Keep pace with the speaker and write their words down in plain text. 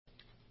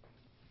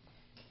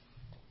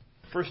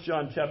1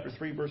 John chapter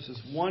 3, verses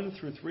 1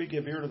 through 3.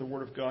 Give ear to the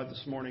word of God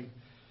this morning.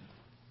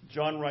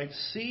 John writes,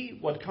 "See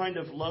what kind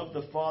of love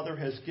the Father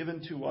has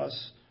given to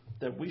us,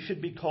 that we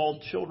should be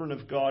called children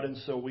of God, and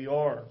so we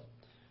are.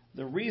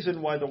 The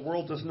reason why the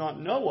world does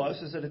not know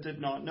us is that it did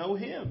not know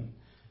him.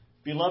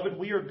 Beloved,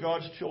 we are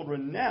God's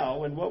children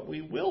now, and what we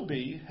will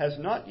be has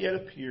not yet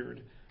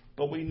appeared.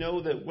 But we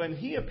know that when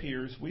he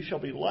appears, we shall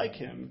be like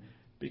him,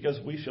 because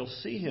we shall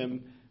see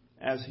him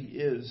as he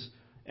is.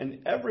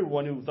 And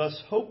everyone who thus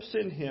hopes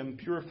in him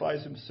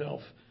purifies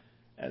himself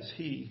as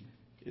he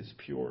is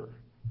pure."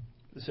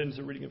 This ends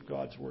the reading of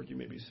God's word. You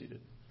may be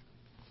seated.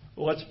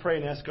 Well, let's pray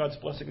and ask God's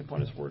blessing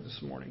upon his word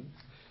this morning.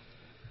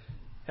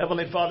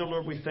 Heavenly Father,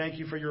 Lord, we thank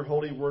you for your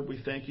holy word. We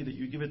thank you that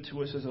you give it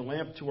to us as a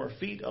lamp to our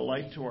feet, a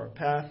light to our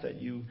path,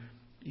 that you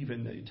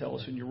tell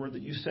us in your word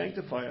that you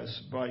sanctify us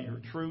by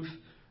your truth.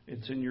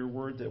 It's in your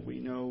word that we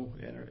know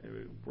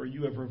and where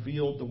you have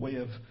revealed the way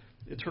of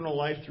eternal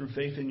life through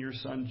faith in your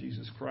Son,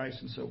 Jesus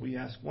Christ. And so we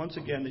ask once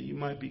again that you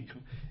might be,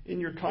 in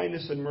your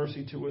kindness and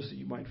mercy to us, that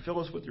you might fill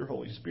us with your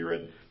Holy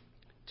Spirit.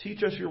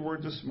 Teach us your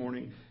word this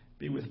morning.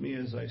 Be with me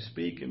as I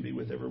speak, and be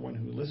with everyone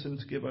who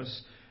listens. Give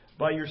us,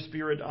 by your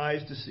Spirit,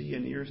 eyes to see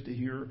and ears to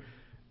hear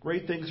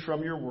great things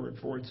from your word.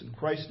 For it's in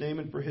Christ's name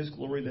and for his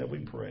glory that we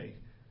pray.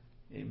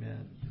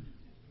 Amen.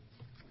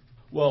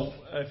 Well,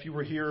 if you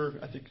were here,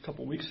 I think a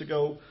couple weeks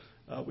ago,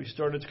 we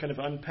started to kind of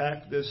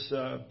unpack this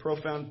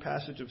profound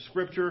passage of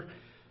Scripture.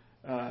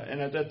 And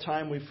at that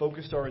time, we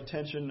focused our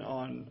attention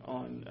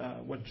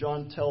on what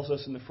John tells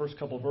us in the first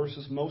couple of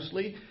verses,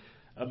 mostly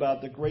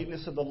about the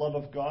greatness of the love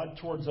of God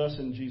towards us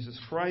in Jesus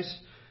Christ,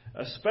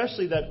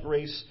 especially that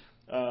grace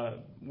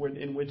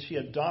in which he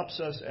adopts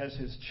us as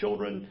his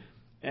children,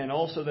 and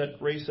also that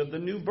grace of the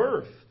new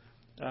birth,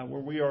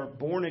 where we are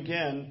born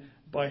again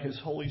by his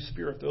Holy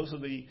Spirit. Those are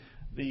the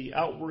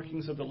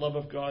outworkings of the love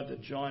of God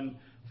that John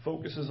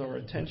focuses our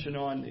attention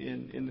on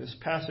in this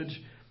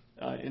passage.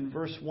 In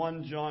verse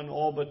 1, John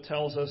all but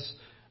tells us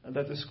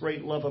that this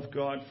great love of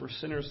God for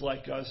sinners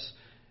like us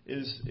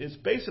is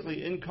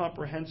basically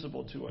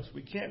incomprehensible to us.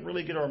 We can't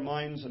really get our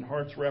minds and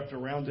hearts wrapped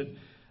around it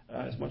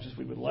as much as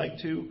we would like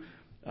to.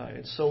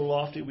 It's so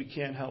lofty we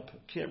can't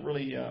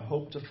really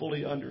hope to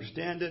fully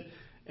understand it.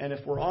 And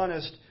if we're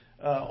honest,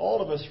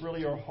 all of us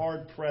really are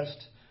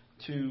hard-pressed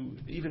to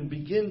even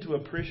begin to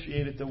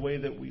appreciate it the way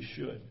that we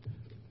should.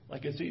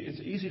 Like it's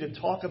easy to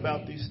talk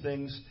about these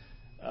things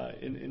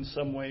in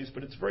some ways,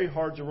 but it's very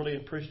hard to really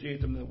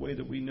appreciate them the way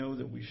that we know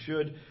that we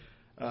should.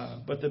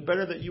 But the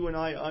better that you and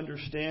I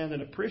understand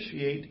and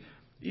appreciate,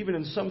 even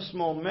in some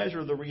small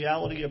measure, the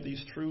reality of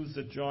these truths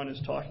that John is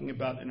talking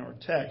about in our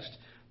text,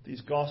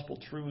 these gospel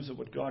truths of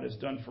what God has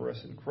done for us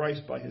in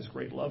Christ by his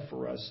great love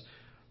for us,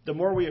 the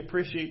more we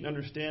appreciate and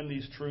understand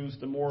these truths,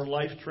 the more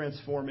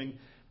life-transforming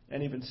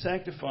and even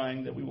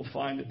sanctifying that we will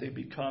find that they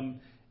become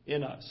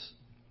in us.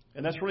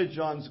 And that's really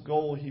John's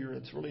goal here.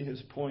 It's really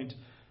his point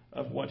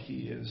of what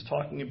he is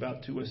talking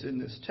about to us in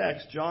this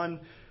text. John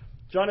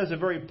has a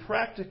very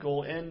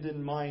practical end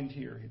in mind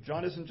here.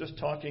 John isn't just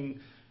talking,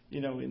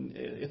 in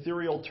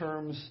ethereal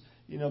terms,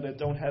 that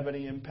don't have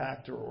any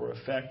impact or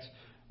effect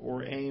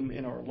or aim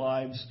in our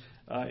lives.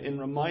 In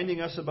reminding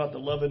us about the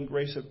love and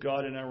grace of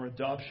God in our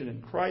adoption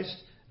in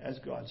Christ as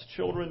God's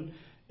children,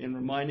 in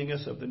reminding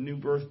us of the new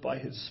birth by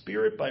his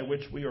Spirit by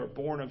which we are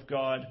born of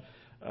God.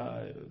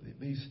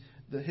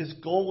 His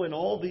goal in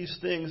all these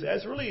things,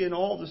 as really in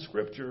all the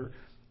Scripture,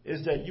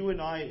 is that you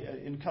and I,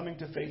 in coming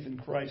to faith in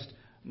Christ,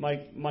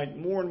 might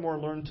more and more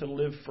learn to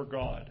live for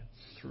God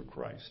through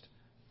Christ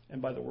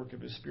and by the work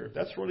of his Spirit.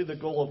 That's really the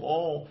goal of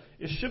all.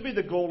 It should be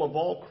the goal of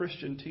all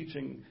Christian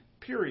teaching,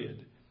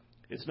 period.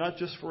 It's not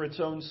just for its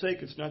own sake.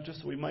 It's not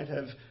just that we might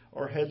have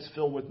our heads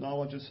filled with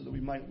knowledge so that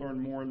we might learn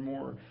more and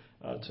more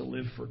to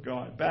live for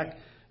God.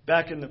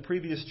 Back in the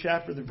previous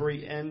chapter, the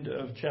very end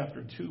of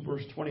chapter 2,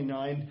 verse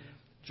 29,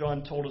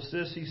 John told us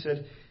this. He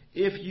said,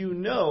 "If you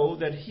know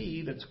that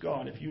he," that's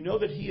God, "if you know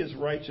that he is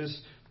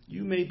righteous,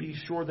 you may be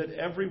sure that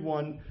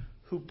everyone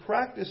who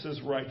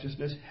practices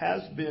righteousness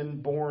has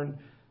been born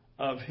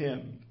of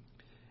him."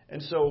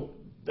 And so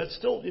that's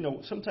still,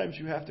 sometimes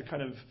you have to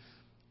kind of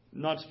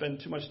not spend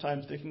too much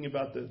time thinking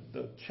about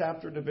the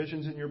chapter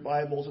divisions in your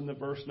Bibles and the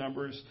verse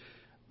numbers.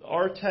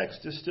 Our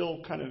text is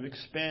still kind of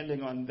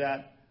expanding on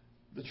that,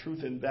 the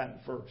truth in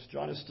that verse.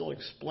 John is still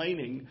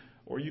explaining,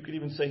 or you could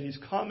even say he's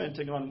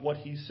commenting on what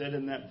he said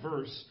in that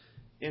verse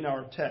in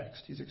our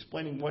text. He's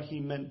explaining what he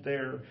meant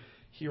there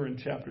here in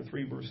chapter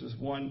 3, verses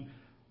 1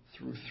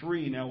 through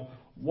 3. Now,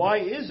 why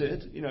is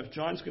it, if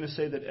John's going to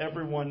say that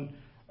everyone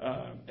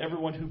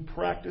who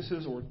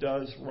practices or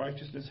does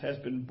righteousness has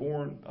been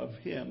born of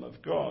him, of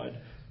God,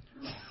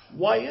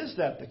 why is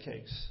that the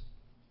case?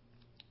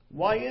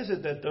 Why is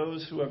it that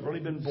those who have really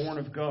been born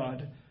of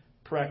God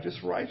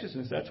practice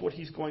righteousness? That's what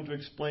he's going to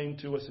explain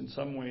to us in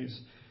some ways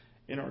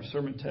in our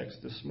sermon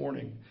text this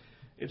morning.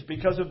 It's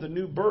because of the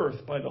new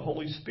birth by the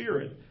Holy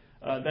Spirit.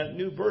 That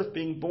new birth,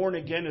 being born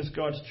again as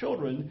God's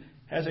children,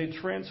 has a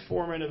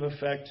transformative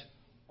effect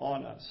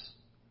on us.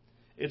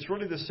 It's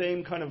really the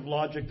same kind of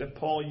logic that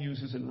Paul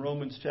uses in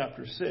Romans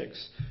chapter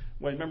 6,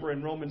 Well, remember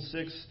in Romans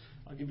 6,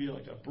 I'll give you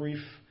like a brief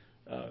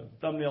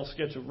thumbnail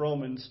sketch of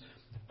Romans.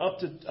 Up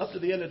to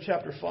the end of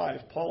chapter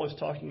 5, Paul is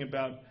talking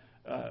about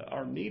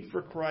our need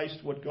for Christ,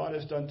 what God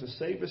has done to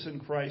save us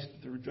in Christ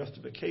through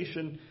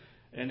justification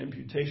and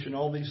imputation,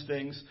 all these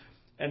things.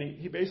 And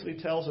he basically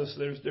tells us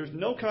there's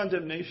no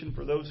condemnation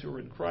for those who are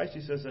in Christ.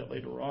 He says that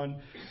later on.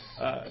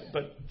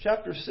 But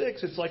chapter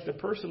 6, it's like the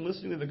person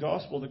listening to the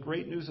gospel, the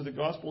great news of the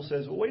gospel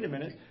says, well, wait a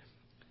minute.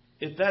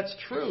 If that's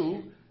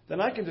true, then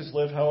I can just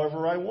live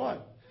however I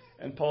want.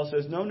 And Paul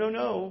says,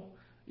 no.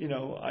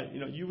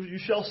 You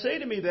shall say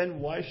to me then,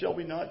 why shall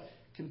we not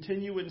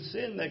continue in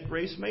sin that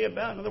grace may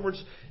abound? In other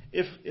words,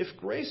 if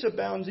grace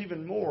abounds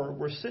even more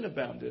where sin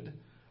abounded,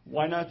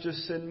 why not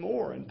just sin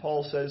more? And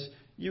Paul says,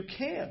 you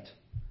can't.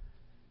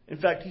 In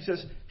fact, he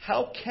says,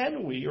 how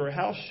can we, or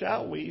how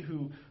shall we,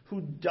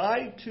 who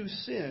died to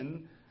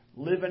sin,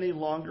 live any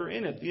longer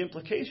in it? The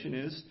implication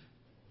is,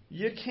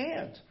 you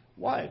can't.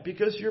 Why?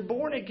 Because you're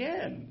born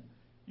again.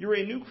 You're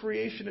a new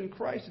creation in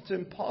Christ. It's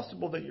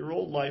impossible that your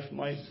old life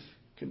might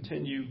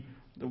continue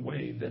the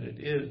way that it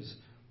is.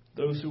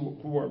 Those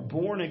who are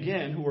born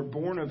again, who are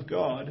born of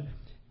God,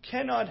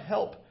 cannot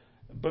help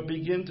but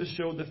begin to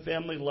show the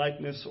family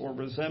likeness or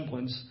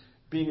resemblance,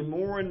 being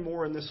more and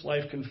more in this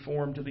life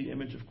conformed to the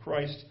image of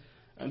Christ,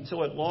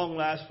 until at long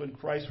last, when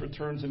Christ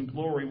returns in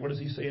glory, what does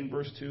he say in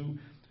verse 2?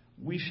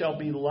 We shall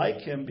be like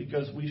him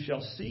because we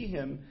shall see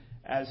him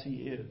as he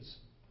is.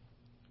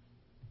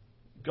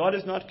 God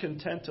is not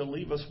content to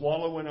leave us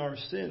wallow in our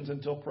sins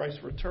until Christ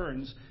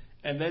returns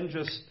and then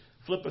just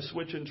flip a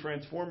switch and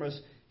transform us.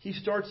 He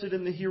starts it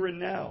in the here and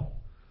now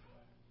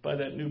by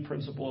that new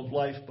principle of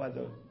life, by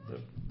the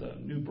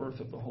new birth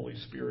of the Holy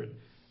Spirit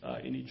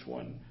in each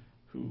one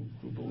who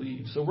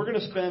believes. So we're going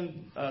to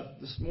spend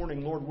this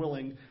morning, Lord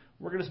willing,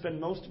 we're going to spend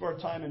most of our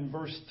time in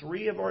verse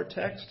 3 of our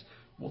text.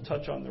 We'll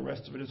touch on the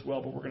rest of it as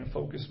well, but we're going to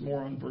focus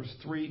more on verse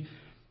 3.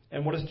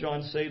 And what does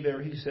John say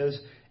there? He says,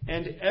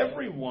 and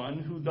everyone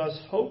who thus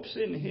hopes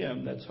in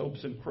him, that's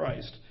hopes in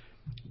Christ,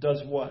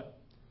 does what?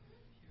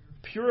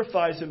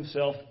 Purifies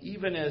himself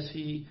even as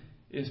he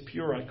is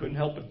pure. I couldn't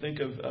help but think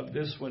of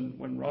this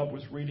when Rob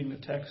was reading the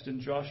text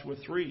in Joshua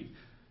 3.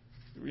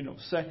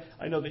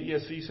 I know the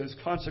ESV says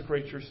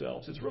consecrate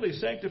yourselves. It's really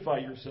sanctify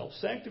yourselves.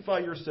 Sanctify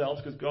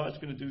yourselves because God's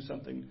going to do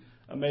something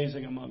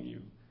amazing among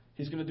you.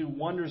 He's going to do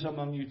wonders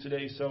among you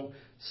today. So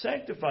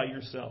sanctify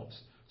yourselves.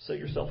 Set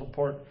yourself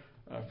apart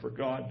for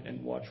God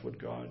and watch what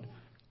God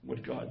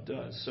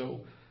does.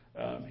 So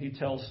he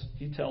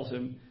tells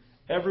him,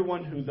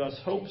 everyone who thus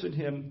hopes in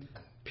him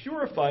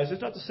purifies.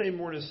 It's not the same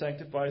word as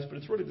sanctifies, but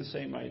it's really the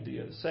same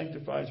idea.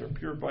 Sanctifies or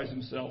purifies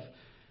himself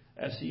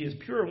as he is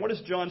pure. And what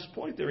is John's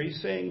point there?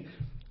 He's saying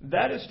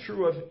that is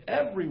true of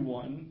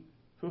everyone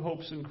who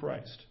hopes in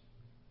Christ.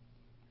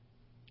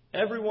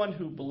 Everyone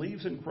who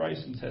believes in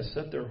Christ and has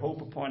set their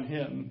hope upon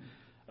him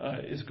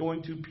is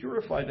going to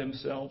purify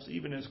themselves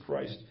even as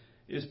Christ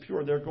is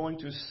pure. They're going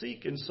to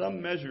seek in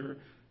some measure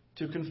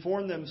to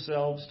conform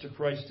themselves to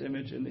Christ's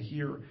image in the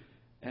here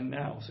and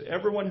now. So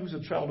everyone who's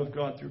a child of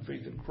God through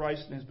faith in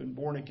Christ and has been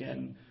born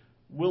again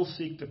will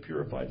seek to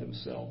purify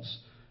themselves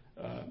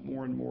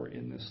more and more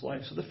in this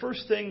life. So the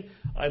first thing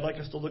I'd like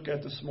us to look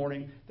at this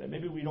morning that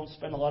maybe we don't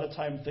spend a lot of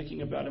time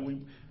thinking about,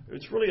 and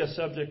it's really a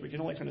subject we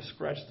can only kind of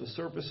scratch the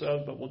surface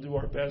of, but we'll do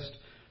our best,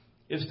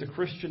 is the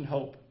Christian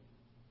hope.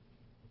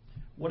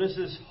 What is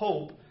this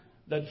hope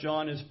that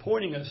John is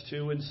pointing us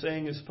to and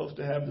saying is supposed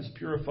to have this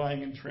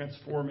purifying and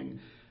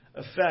transforming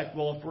effect?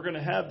 Well, if we're going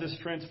to have this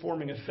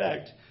transforming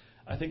effect,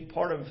 I think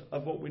part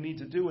of what we need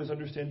to do is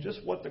understand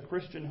just what the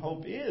Christian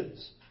hope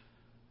is,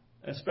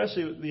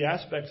 especially the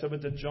aspects of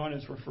it that John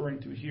is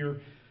referring to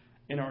here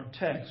in our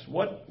text.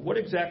 What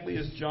exactly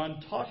is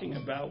John talking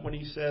about when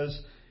he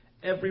says,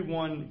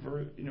 everyone,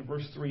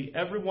 verse 3,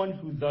 everyone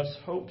who thus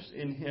hopes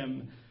in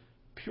him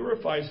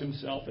purifies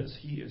himself as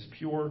he is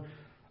pure?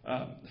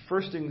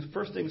 First things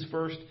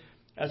first,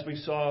 as we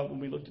saw when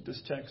we looked at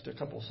this text a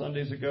couple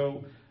Sundays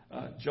ago,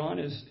 John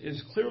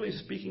is clearly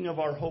speaking of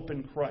our hope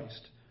in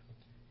Christ.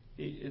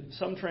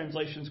 Some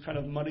translations kind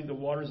of muddy the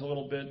waters a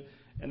little bit,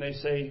 and they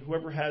say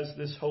whoever has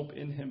this hope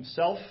in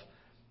himself.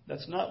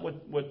 That's not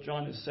what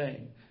John is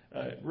saying.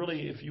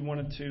 Really, if you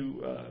wanted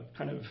to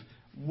kind of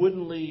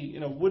wooden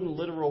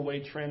literal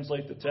way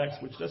translate the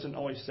text, which doesn't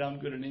always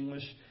sound good in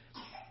English,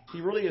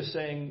 he really is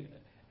saying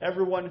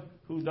everyone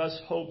who thus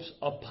hopes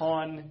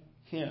upon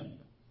him.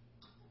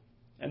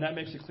 And that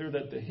makes it clear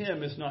that the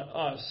him is not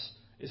us,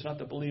 it's not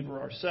the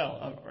believer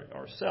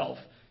ourself,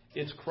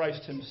 it's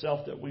Christ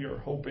himself that we are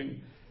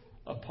hoping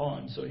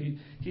upon. So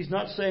he's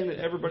not saying that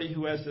everybody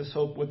who has this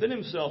hope within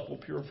himself will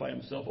purify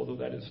himself, although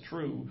that is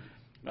true.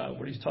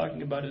 What he's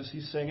talking about is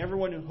he's saying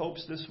everyone who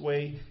hopes this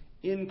way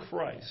in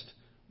Christ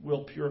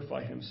will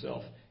purify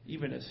himself,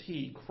 even as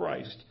he,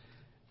 Christ,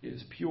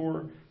 is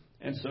pure.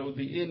 And so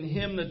the in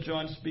him that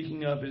John's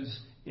speaking of is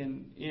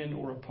in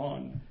or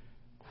upon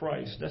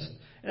Christ.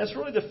 That's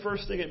really the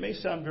first thing. It may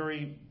sound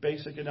very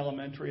basic and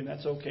elementary, and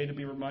that's okay to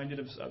be reminded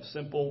of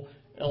simple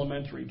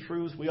elementary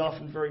truths. We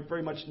often very,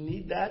 very much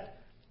need that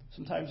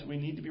Sometimes we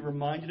need to be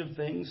reminded of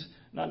things,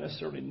 not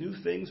necessarily new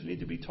things we need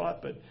to be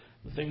taught, but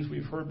the things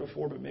we've heard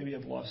before but maybe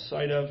have lost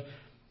sight of.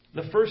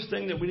 The first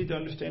thing that we need to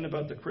understand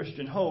about the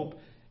Christian hope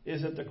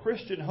is that the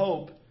Christian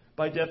hope,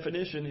 by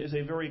definition, is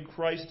a very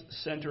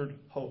Christ-centered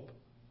hope.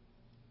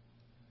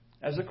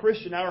 As a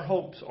Christian, our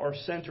hopes are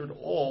centered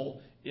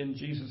all in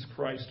Jesus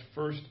Christ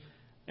first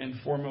and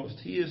foremost.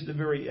 He is the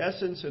very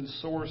essence and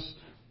source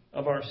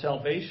of our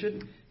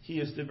salvation. He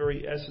is the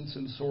very essence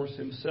and source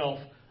himself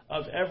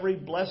of every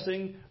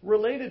blessing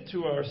related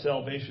to our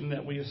salvation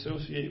that we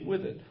associate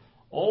with it.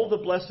 All the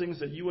blessings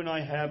that you and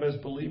I have as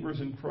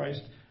believers in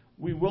Christ,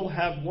 we will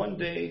have one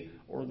day,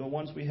 or the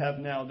ones we have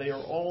now, they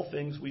are all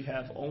things we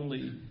have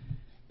only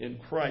in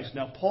Christ.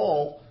 Now,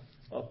 Paul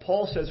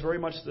says very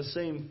much the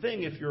same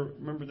thing, if you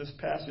remember this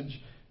passage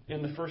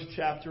in the first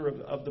chapter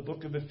of the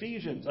book of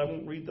Ephesians. I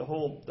won't read the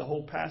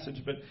whole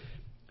passage, but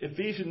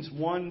Ephesians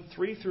 1,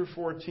 3 through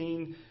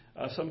 14,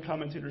 some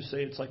commentators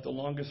say it's like the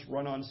longest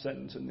run-on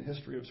sentence in the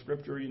history of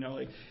Scripture.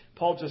 Like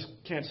Paul just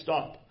can't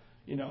stop.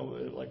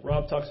 Like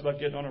Rob talks about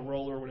getting on a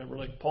roll or whatever.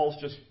 Like Paul's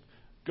just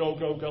go,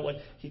 go, go. Like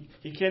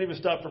he can't even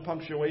stop for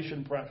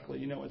punctuation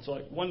practically. It's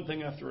like one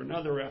thing after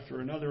another, after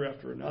another,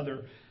 after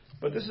another.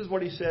 But this is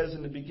what he says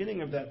in the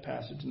beginning of that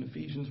passage in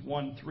Ephesians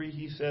 1, 3.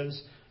 He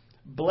says,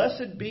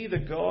 "Blessed be the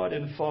God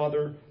and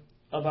Father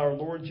of our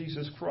Lord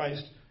Jesus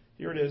Christ,"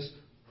 here it is,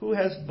 "who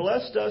has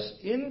blessed us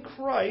in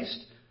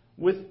Christ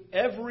with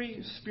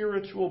every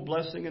spiritual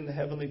blessing in the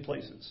heavenly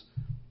places."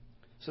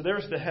 So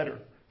there's the header.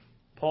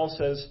 Paul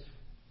says,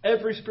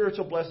 every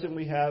spiritual blessing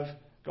we have,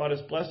 God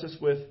has blessed us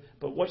with.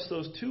 But what's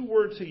those two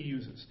words he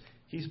uses?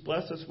 He's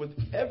blessed us with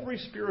every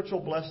spiritual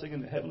blessing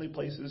in the heavenly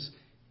places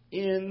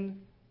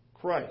in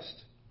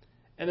Christ.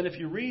 And then if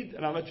you read,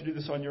 and I'll let you do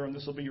this on your own,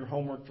 this will be your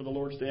homework for the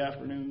Lord's Day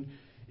afternoon.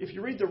 If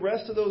you read the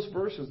rest of those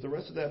verses, the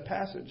rest of that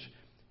passage,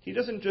 he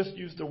doesn't just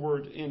use the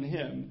word in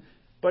him,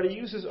 but he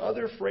uses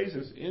other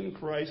phrases, in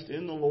Christ,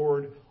 in the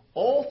Lord,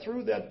 all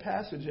through that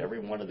passage. Every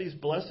one of these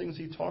blessings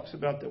he talks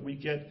about that we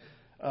get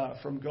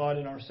from God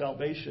in our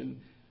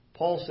salvation,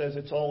 Paul says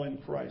it's all in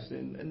Christ.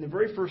 And the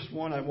very first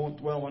one, I won't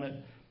dwell on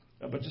it,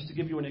 but just to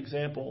give you an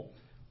example.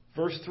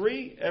 Verse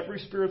 3, every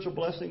spiritual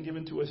blessing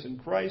given to us in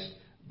Christ.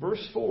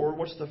 Verse 4,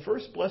 what's the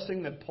first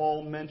blessing that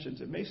Paul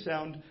mentions? It may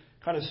sound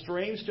kind of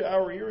strange to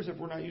our ears if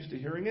we're not used to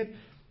hearing it.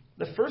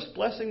 The first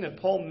blessing that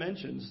Paul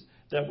mentions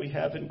that we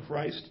have in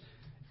Christ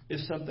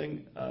is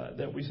something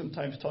that we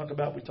sometimes talk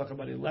about. We talk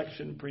about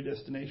election,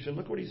 predestination.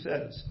 Look what he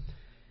says.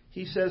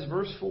 He says,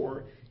 verse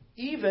 4,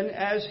 "Even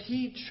as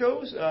he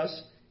chose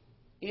us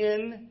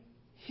in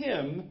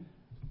him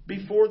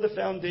before the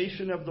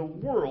foundation of the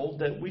world,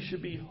 that we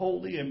should be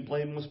holy and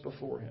blameless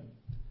before him."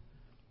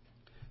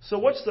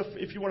 So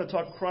if you want to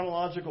talk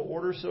chronological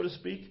order, so to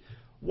speak,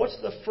 what's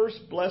the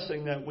first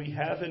blessing that we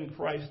have in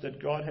Christ that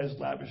God has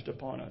lavished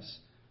upon us?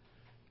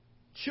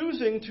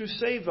 Choosing to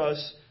save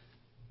us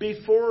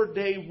before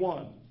day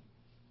one.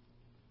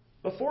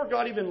 Before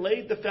God even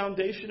laid the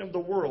foundation of the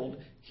world,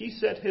 he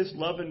set his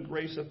love and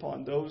grace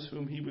upon those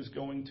whom he was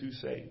going to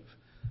save.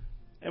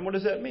 And what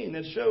does that mean?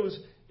 That shows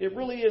it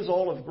really is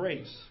all of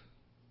grace.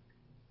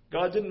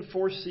 God didn't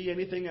foresee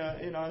anything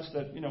in us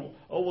that,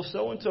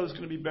 so-and-so is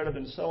going to be better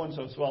than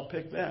so-and-so, so I'll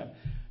pick them.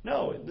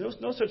 No, there's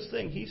no such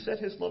thing. He set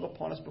his love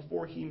upon us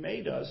before he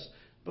made us,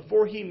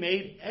 before he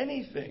made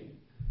anything.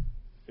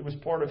 It was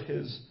part of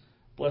his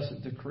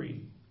blessed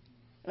decree.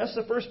 And that's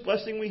the first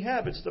blessing we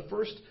have. It's the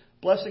first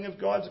blessing of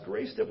God's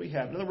grace that we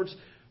have. In other words,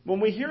 when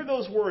we hear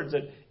those words,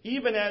 that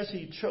even as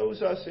he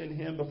chose us in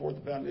him before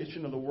the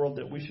foundation of the world,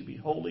 that we should be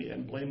holy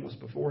and blameless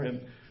before him,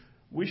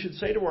 we should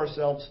say to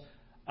ourselves,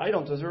 I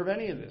don't deserve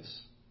any of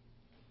this.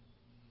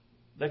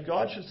 That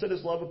God should set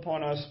his love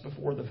upon us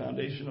before the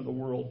foundation of the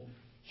world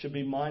should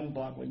be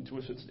mind-boggling to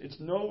us. It's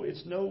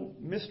no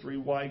mystery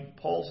why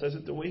Paul says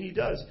it the way he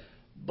does.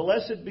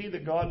 Blessed be the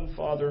God and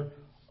Father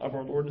of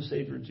our Lord and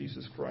Savior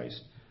Jesus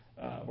Christ,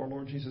 our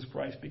Lord Jesus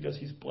Christ, because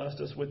he's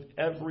blessed us with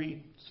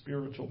every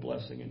spiritual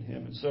blessing in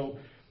him. And so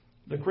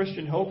the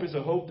Christian hope is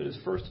a hope that is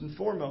first and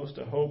foremost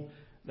a hope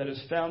that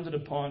is founded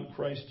upon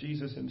Christ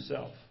Jesus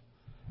himself.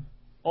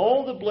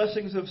 All the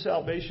blessings of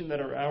salvation that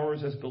are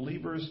ours as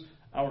believers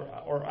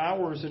are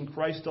ours in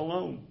Christ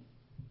alone.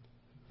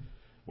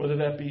 Whether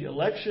that be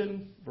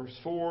election, verse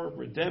 4,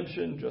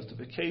 redemption,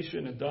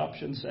 justification,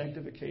 adoption,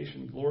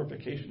 sanctification,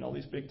 glorification, all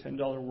these big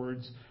 $10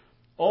 words,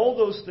 all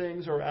those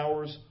things are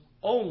ours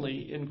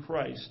only in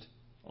Christ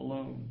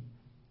alone.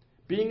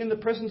 Being in the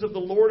presence of the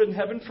Lord in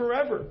heaven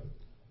forever,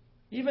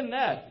 even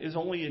that is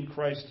only in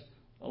Christ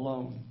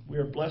alone. We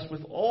are blessed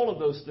with all of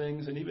those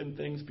things and even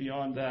things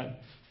beyond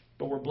that,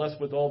 but we're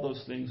blessed with all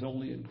those things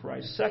only in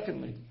Christ.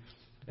 Secondly,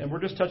 and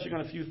we're just touching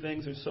on a few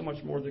things, there's so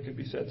much more that could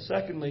be said.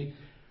 Secondly,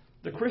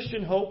 the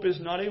Christian hope is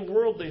not a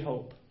worldly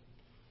hope.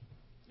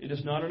 It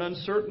is not an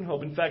uncertain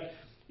hope. In fact,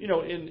 in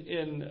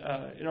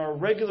our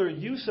regular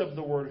use of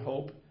the word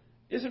hope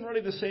isn't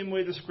really the same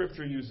way the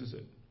Scripture uses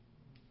it.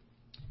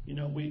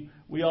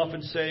 We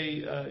often say,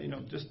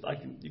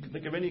 you can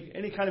think of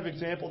any kind of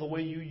example the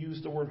way you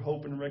use the word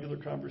hope in regular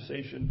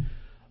conversation.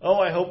 Oh,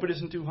 I hope it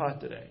isn't too hot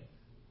today.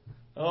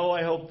 Oh,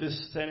 I hope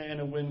this Santa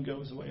Ana win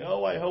goes away.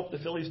 Oh, I hope the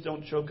Phillies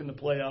don't choke in the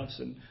playoffs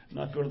and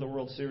not go to the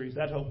World Series.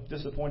 That hope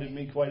disappointed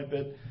me quite a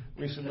bit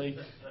recently.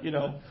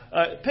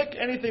 Pick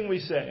anything we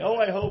say. Oh,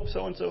 I hope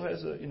so-and-so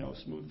has a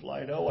smooth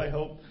flight. Oh, I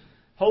hope.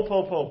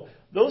 Hope.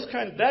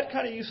 That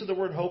kind of use of the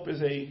word hope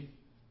is a,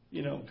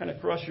 kind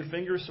of cross your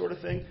fingers sort of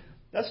thing.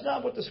 That's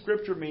not what the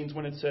Scripture means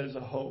when it says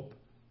a hope.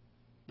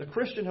 The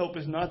Christian hope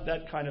is not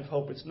that kind of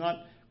hope. It's not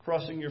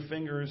crossing your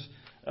fingers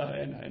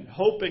and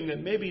hoping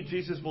that maybe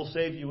Jesus will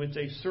save you. It's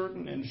a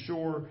certain and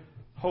sure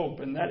hope.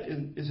 And that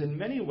is in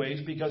many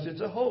ways because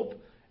it's a hope,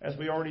 as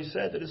we already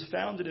said, that is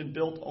founded and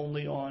built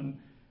only on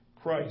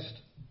Christ.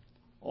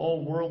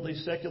 All worldly,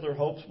 secular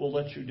hopes will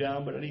let you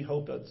down, but any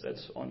hope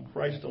that's on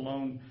Christ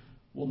alone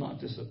will not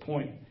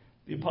disappoint.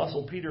 The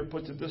Apostle Peter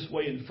puts it this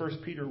way in 1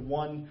 Peter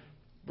 1,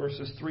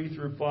 verses 3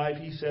 through 5.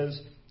 He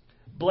says,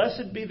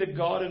 "Blessed be the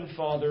God and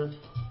Father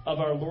of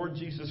our Lord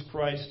Jesus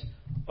Christ.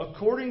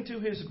 According to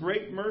his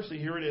great mercy,"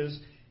 here it is,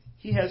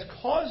 "he has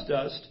caused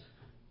us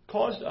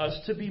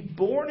to be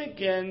born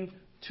again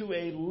to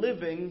a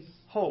living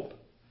hope."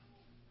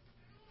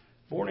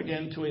 Born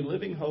again to a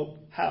living hope.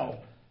 How?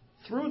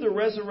 Through the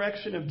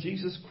resurrection of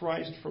Jesus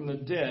Christ from the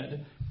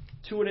dead,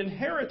 to an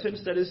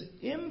inheritance that is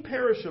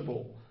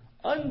imperishable,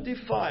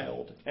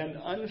 undefiled, and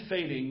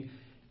unfading,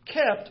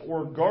 kept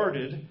or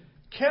guarded,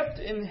 kept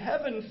in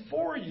heaven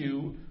for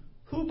you,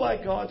 who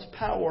by God's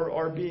power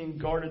are being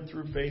guarded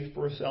through faith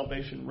for a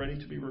salvation ready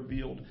to be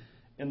revealed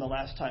in the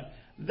last time.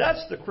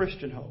 That's the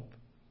Christian hope.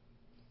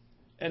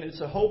 And it's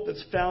a hope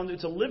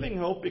it's a living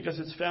hope because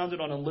it's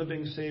founded on a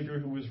living Savior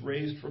who was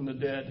raised from the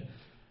dead.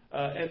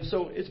 And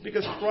so it's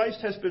because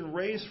Christ has been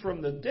raised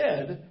from the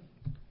dead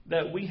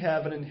that we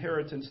have an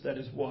inheritance that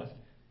is what?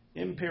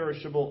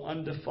 Imperishable,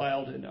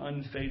 undefiled, and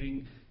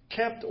unfading,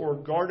 kept or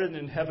guarded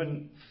in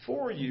heaven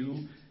for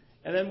you.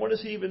 And then what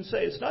does he even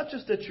say? It's not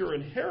just that your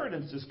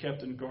inheritance is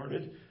kept and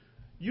guarded.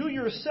 You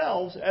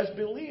yourselves, as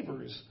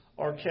believers,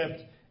 are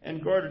kept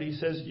and guarded. He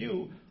says,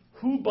 you,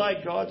 who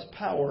by God's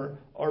power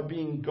are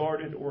being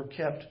guarded or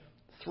kept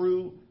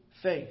through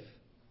faith.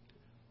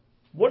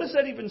 What does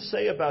that even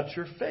say about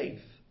your faith?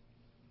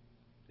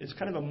 It's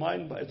kind of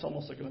it's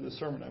almost like another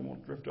sermon. I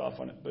won't drift off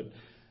on it. But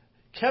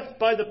kept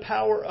by the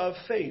power of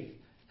faith.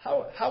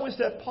 How is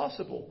that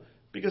possible?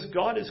 Because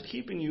God is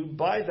keeping you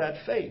by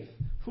that faith.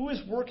 Who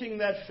is working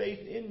that faith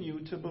in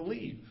you to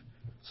believe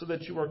so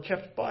that you are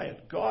kept by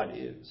it? God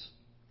is.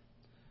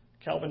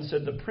 Calvin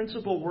said the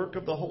principal work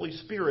of the Holy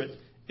Spirit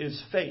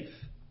is faith.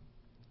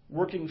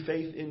 Working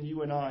faith in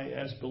you and I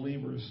as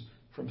believers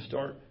from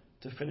start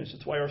to finish.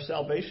 That's why our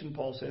salvation,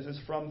 Paul says, is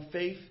from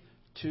faith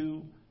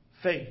to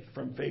faith.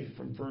 From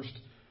first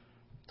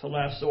to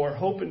last. So our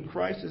hope in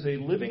Christ is a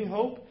living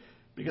hope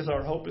because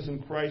our hope is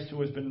in Christ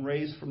who has been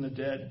raised from the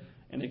dead.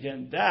 And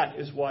again, that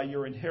is why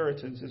your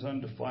inheritance is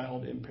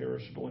undefiled,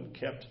 imperishable, and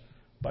kept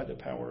by the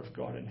power of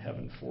God in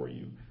heaven for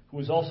you, who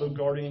is also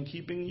guarding and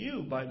keeping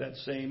you by that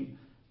same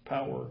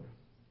power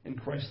in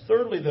Christ.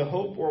 Thirdly, the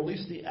hope, or at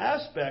least the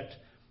aspect,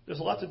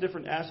 there's lots of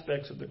different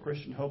aspects of the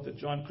Christian hope that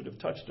John could have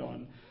touched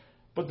on.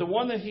 But the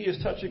one that he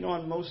is touching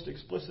on most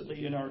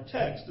explicitly in our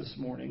text this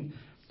morning,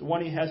 the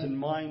one he has in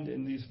mind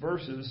in these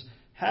verses,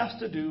 has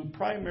to do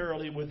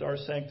primarily with our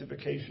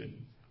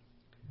sanctification.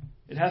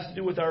 It has to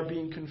do with our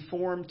being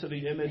conformed to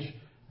the image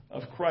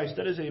of Christ.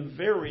 That is a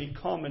very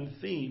common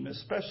theme,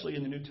 especially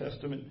in the New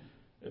Testament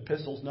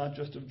epistles, not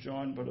just of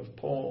John, but of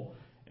Paul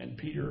and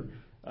Peter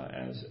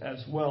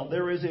as well.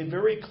 There is a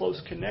very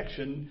close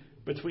connection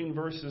between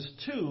verses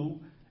 2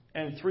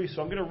 and 3.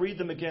 So I'm going to read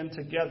them again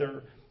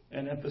together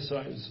and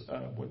emphasize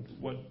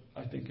what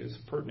I think is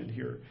pertinent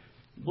here.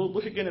 We'll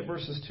look again at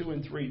verses 2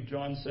 and 3.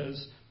 John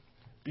says,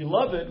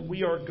 "Beloved,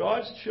 we are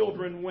God's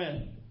children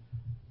when?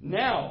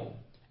 Now.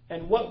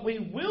 And what we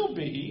will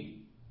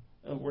be,"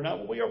 we're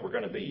not what we're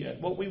going to be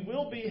yet. "What we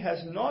will be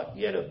has not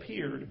yet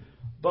appeared,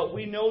 but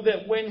we know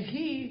that when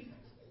he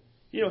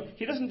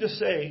doesn't just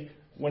say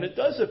when it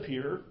does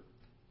appear.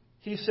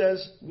 He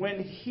says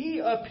when he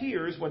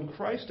appears, when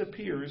Christ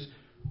appears,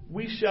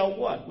 we shall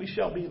what? We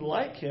shall be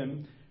like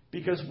him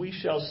because we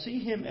shall see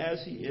him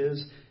as he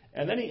is."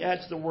 And then he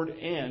adds the word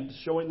 "and,"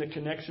 showing the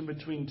connection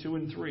between 2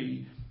 and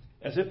 3.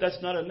 As if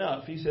that's not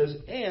enough, he says,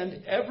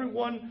 "And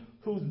everyone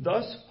who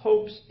thus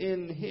hopes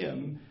in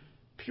him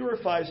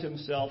purifies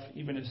himself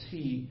even as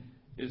he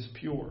is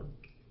pure."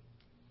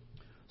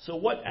 So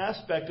what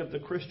aspect of the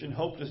Christian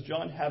hope does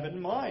John have in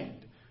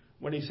mind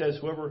when he says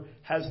whoever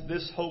has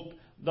this hope,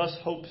 thus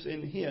hopes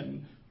in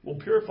him, will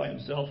purify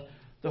himself?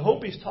 The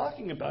hope he's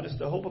talking about is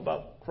the hope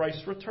about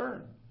Christ's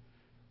return.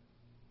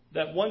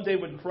 That one day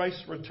when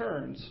Christ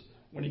returns,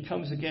 when he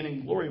comes again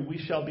in glory, we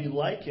shall be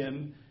like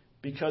him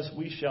because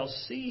we shall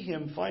see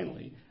him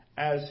finally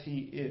as he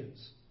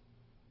is.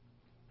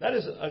 That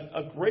is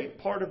a great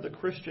part of the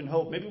Christian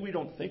hope. Maybe we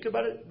don't think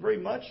about it very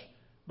much,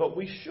 but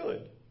we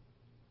should.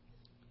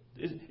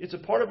 It's a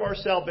part of our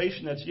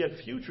salvation that's yet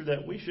future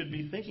that we should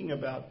be thinking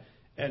about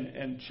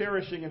and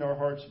cherishing in our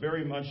hearts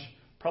very much,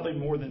 probably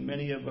more than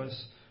many of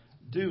us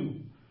do.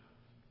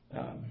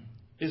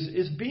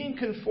 Is being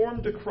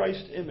conformed to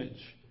Christ's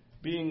image.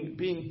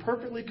 being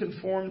perfectly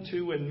conformed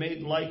to and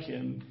made like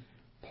Him,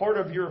 part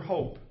of your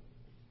hope?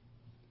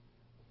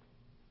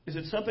 Is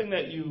it something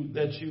that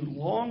you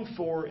long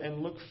for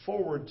and look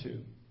forward to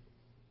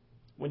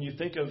when you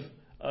think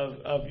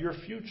of your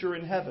future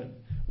in heaven?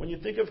 When you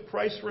think of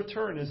Christ's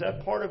return, is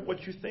that part of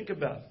what you think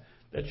about?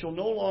 That you'll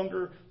no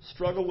longer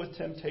struggle with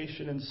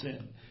temptation and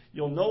sin.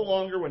 You'll no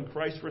longer, when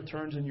Christ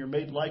returns and you're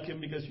made like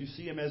Him because you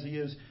see Him as He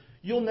is,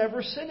 you'll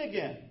never sin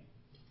again.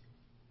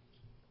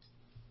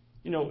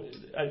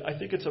 I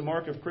think it's a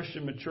mark of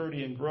Christian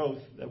maturity and growth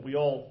that we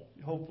all,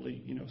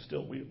 hopefully,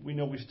 we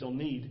know we still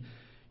need.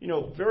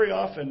 Very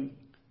often,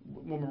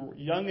 when we're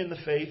young in the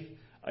faith,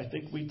 I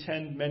think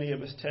many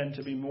of us tend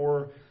to be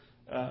more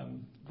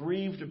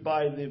grieved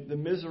by the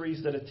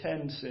miseries that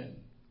attend sin.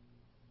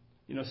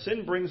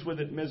 Sin brings with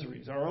it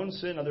miseries. Our own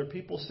sin, other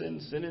people's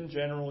sin in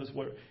general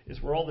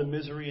is where all the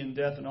misery and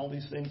death and all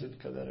these things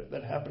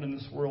that happen in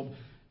this world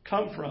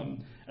come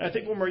from. And I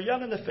think when we're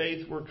young in the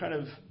faith, we're kind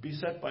of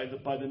beset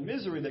by the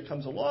misery that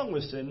comes along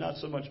with sin, not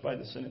so much by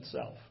the sin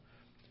itself.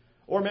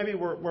 Or maybe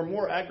we're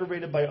more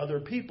aggravated by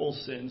other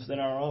people's sins than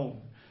our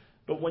own.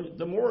 But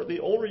the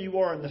older you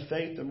are in the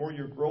faith, the more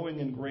you're growing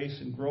in grace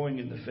and growing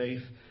in the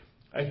faith,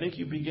 I think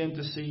you begin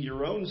to see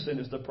your own sin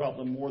as the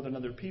problem more than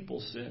other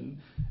people's sin.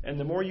 And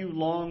the more you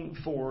long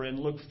for and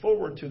look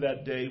forward to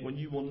that day when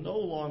you will no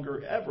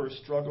longer ever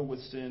struggle with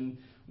sin,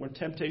 when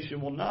temptation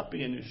will not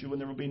be an issue, when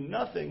there will be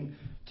nothing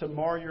to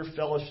mar your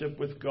fellowship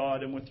with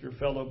God and with your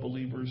fellow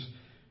believers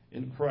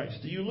in Christ.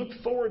 Do you look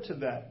forward to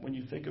that when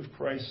you think of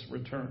Christ's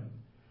return?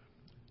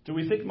 Do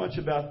we think much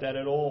about that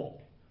at all?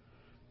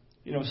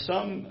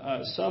 Some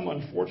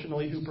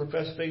unfortunately who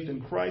profess faith in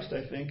Christ,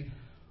 I think,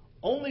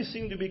 only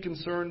seem to be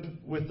concerned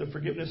with the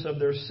forgiveness of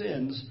their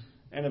sins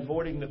and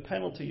avoiding the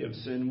penalty of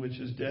sin, which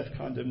is death,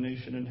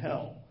 condemnation, and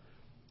hell.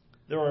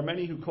 There are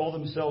many who call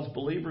themselves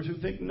believers who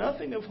think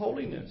nothing of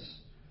holiness,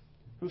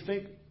 who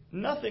think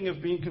nothing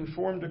of being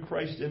conformed to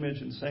Christ's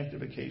image and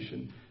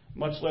sanctification,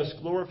 much less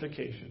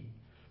glorification.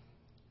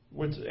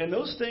 And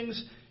those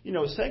things,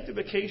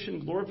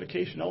 sanctification,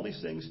 glorification, all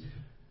these things,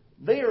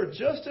 they are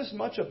just as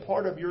much a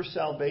part of your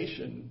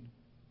salvation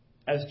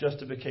as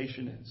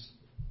justification is.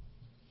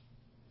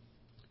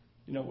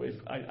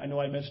 I know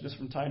I mention this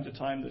from time to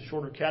time, the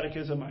Shorter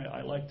Catechism,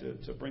 I like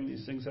to bring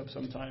these things up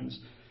sometimes.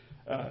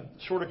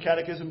 Shorter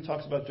Catechism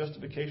talks about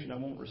justification. I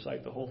won't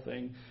recite the whole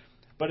thing.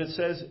 But it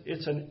says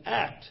it's an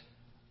act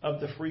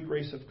of the free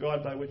grace of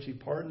God by which He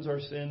pardons our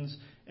sins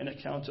and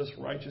accounts us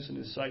righteous in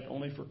His sight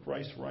only for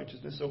Christ's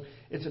righteousness. So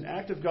it's an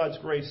act of God's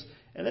grace.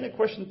 And then in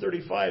question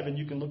 35, and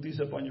you can look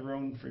these up on your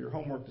own for your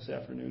homework this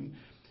afternoon,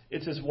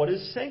 it says, what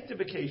is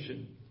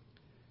sanctification?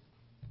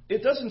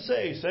 It doesn't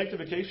say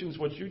sanctification is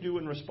what you do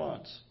in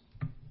response.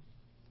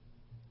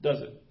 Does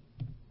it?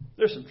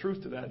 There's some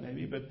truth to that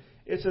maybe, but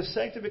it says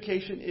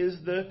sanctification is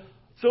the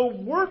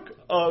work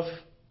of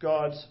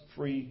God's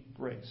free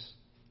grace.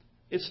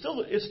 It's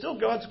still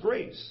God's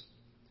grace.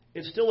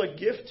 It's still a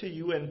gift to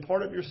you and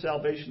part of your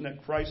salvation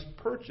that Christ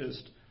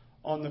purchased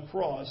on the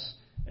cross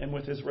and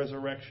with His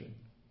resurrection.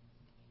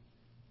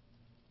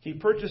 He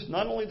purchased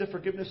not only the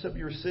forgiveness of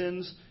your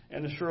sins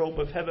and the sure hope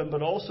of heaven,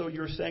 but also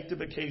your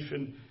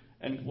sanctification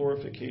and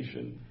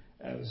glorification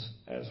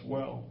as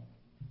well.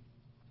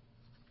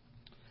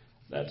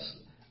 That's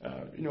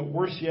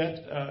worse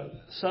yet.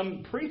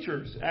 Some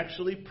preachers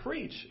actually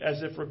preach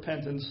as if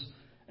repentance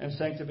and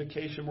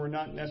sanctification were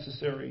not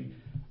necessary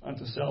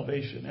unto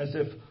salvation, as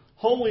if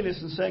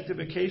holiness and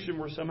sanctification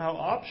were somehow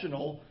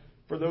optional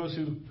for those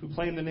who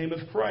claim the name of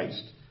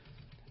Christ.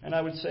 And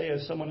I would say,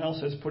 as someone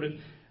else has put it,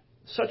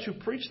 such who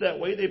preach that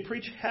way, they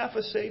preach half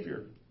a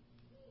Savior.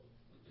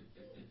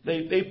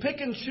 They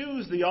pick and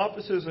choose the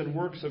offices and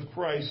works of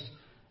Christ,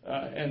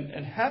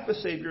 and half a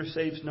Savior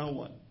saves no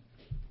one.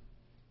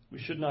 We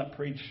should not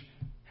preach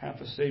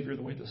half a Savior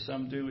the way that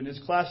some do. In his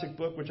classic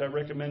book, which I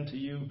recommend to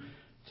you,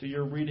 to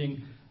your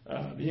reading,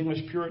 the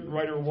English Puritan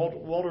writer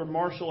Walter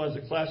Marshall has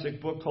a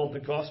classic book called The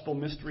Gospel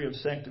Mystery of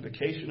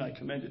Sanctification. I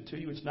commend it to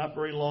you. It's not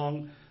very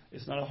long.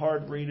 It's not a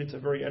hard read. It's a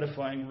very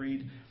edifying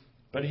read.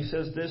 But he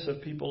says this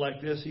of people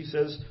like this. He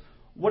says,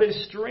 "What a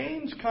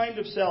strange kind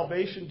of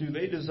salvation do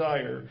they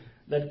desire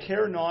that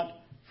care not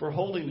for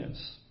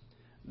holiness?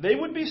 They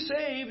would be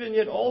saved and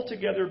yet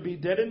altogether be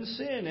dead in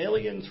sin,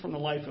 aliens from the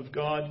life of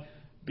God,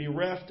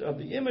 bereft of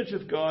the image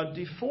of God,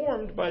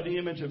 deformed by the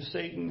image of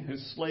Satan,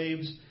 his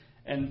slaves,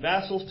 and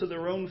vassals to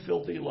their own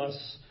filthy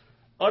lusts,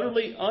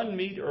 utterly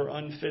unmeet or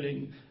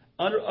unfitting,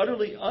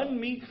 utterly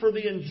unmeet for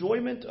the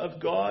enjoyment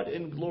of God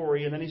in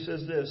glory." And then he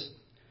says this,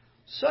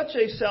 "Such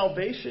a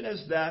salvation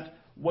as that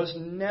was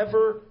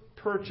never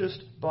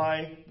purchased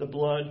by the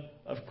blood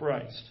of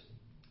Christ.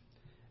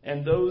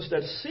 And those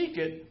that seek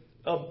it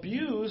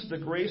abuse the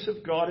grace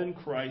of God in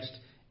Christ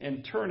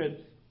and turn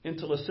it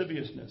into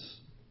lasciviousness."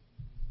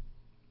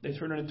 They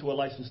turn it into a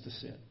license to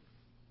sin.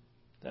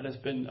 That has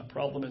been a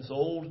problem as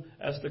old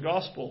as the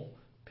gospel.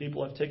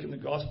 People have taken the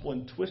gospel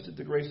and twisted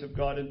the grace of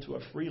God into a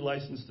free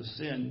license to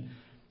sin.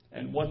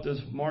 And what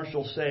does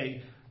Marshall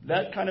say?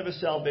 That kind of a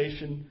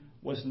salvation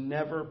was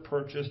never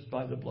purchased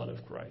by the blood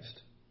of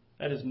Christ.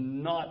 That is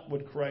not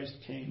what Christ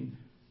came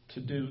to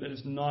do. That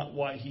is not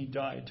why he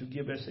died, to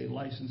give us a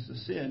license to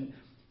sin.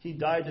 He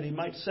died that he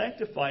might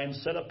sanctify and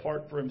set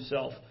apart for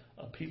himself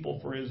a people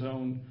for his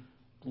own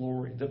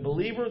glory. The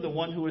believer, the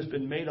one who has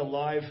been made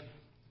alive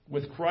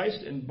with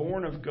Christ and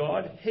born of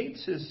God,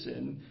 hates his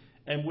sin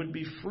and would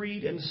be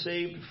freed and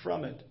saved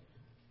from it.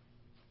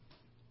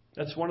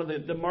 That's one of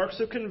the marks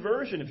of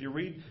conversion. If you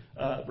read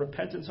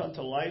Repentance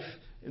unto Life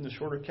in the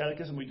Shorter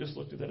Catechism, we just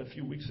looked at that a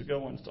few weeks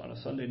ago on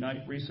a Sunday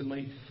night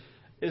recently,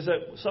 is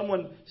that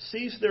someone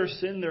sees their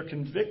sin, they're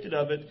convicted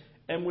of it,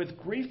 and with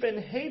grief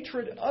and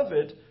hatred of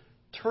it,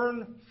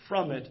 turn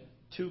from it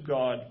to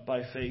God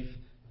by faith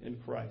in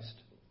Christ.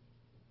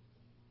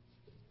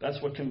 That's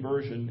what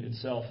conversion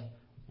itself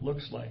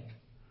looks like.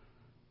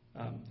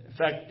 In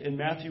fact, in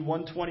Matthew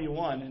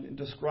 1:21, in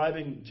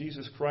describing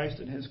Jesus Christ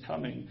and his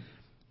coming,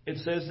 it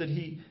says that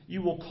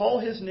you will call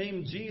his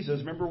name Jesus.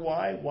 Remember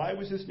why? Why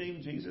was his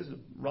name Jesus?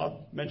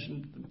 Rob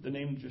mentioned the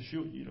name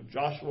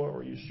Joshua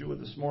or Yeshua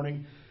this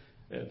morning.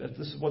 That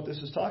this is what this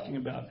is talking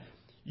about.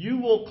 You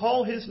will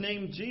call his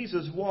name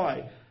Jesus.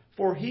 Why?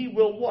 For he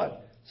will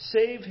what?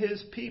 Save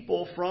his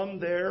people from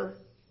their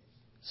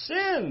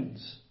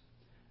sins.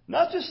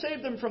 Not just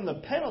save them from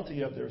the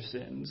penalty of their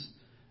sins.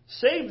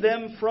 Save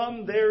them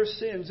from their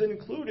sins,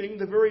 including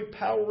the very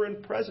power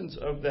and presence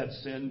of that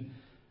sin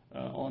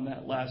on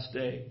that last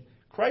day.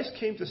 Christ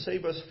came to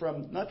save us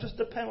from not just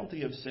the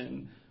penalty of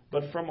sin,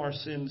 but from our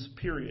sins,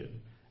 period,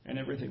 and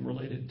everything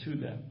related to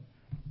them.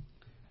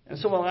 And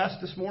so I'll ask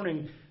this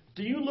morning,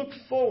 do you look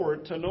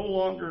forward to no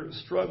longer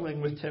struggling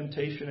with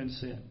temptation and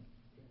sin?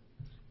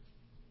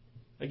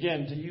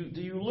 Again,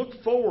 do you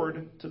look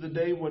forward to the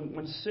day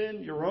when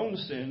sin, your own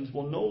sins,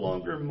 will no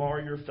longer mar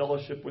your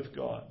fellowship with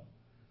God?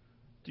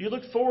 Do you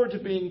look forward to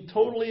being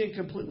totally and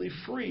completely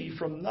free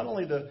from not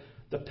only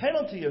the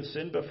penalty of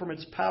sin, but from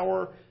its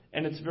power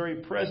and its very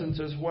presence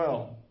as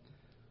well?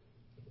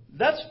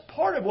 That's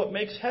part of what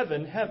makes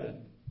heaven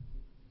heaven.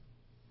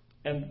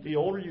 And the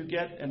older you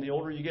get in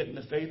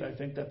the faith, I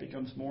think that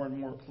becomes more and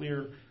more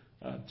clear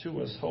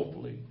to us,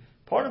 hopefully.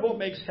 Part of what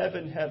makes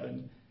heaven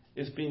heaven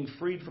is being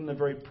freed from the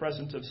very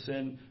presence of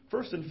sin.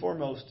 First and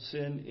foremost,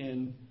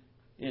 sin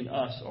in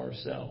us,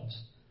 ourselves.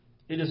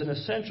 It is an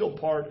essential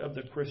part of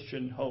the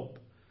Christian hope.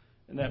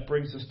 And that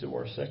brings us to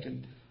our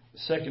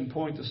second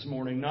point this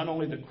morning. Not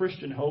only the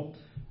Christian hope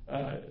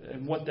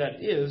and what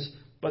that is,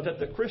 but that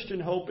the Christian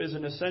hope is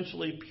an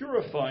essentially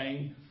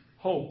purifying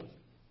hope.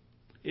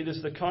 It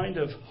is the kind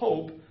of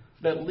hope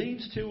that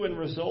leads to and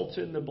results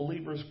in the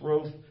believer's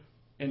growth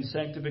in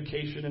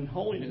sanctification and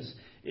holiness.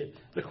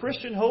 The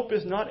Christian hope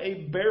is not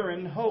a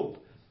barren hope.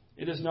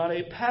 It is not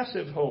a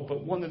passive hope,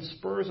 but one that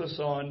spurs us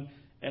on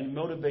and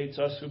motivates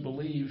us who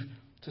believe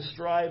to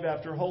strive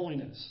after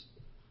holiness.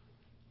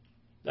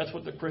 That's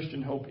what the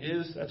Christian hope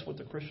is. That's what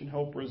the Christian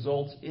hope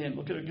results in.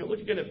 Look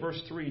again at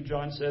verse 3.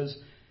 John says,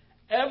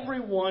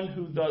 everyone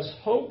who thus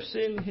hopes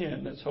in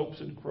him, that's hopes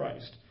in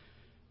Christ,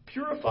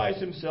 purifies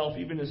himself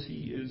even as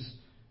he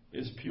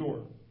is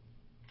pure.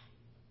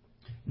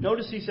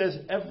 Notice he says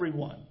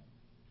everyone.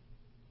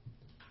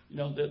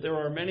 There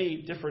are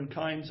many different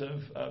kinds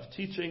of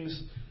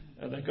teachings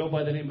that go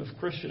by the name of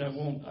Christian. I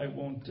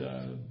won't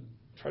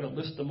try to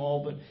list them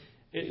all, but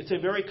it's a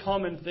very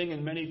common thing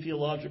in many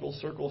theological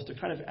circles to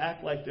kind of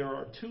act like there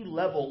are two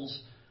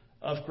levels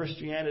of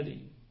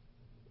Christianity.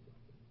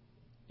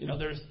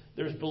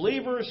 There's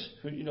believers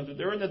who,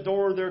 they're in the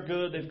door, they're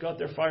good, they've got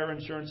their fire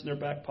insurance in their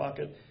back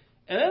pocket.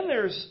 And then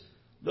there's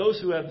those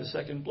who have the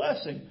second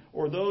blessing,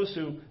 or those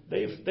who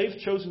they've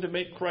chosen to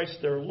make Christ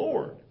their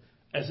Lord,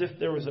 as if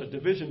there was a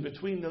division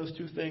between those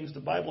two things. The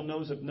Bible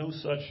knows of no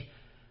such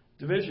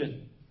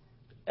division.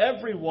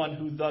 Everyone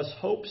who thus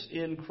hopes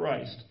in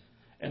Christ,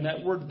 and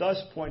that word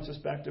thus points us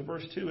back to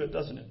verse 2,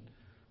 doesn't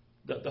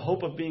it? The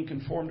hope of being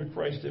conformed to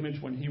Christ's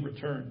image when he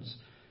returns.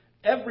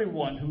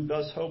 Everyone who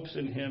thus hopes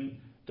in him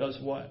does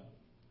what?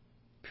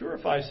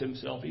 Purifies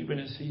himself even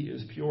as he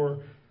is pure.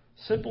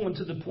 Simple and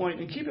to the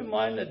point. And keep in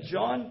mind that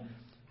John,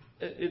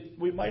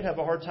 we might have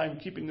a hard time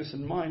keeping this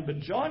in mind, but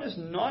John is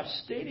not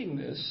stating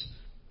this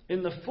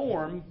in the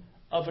form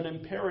of an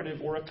imperative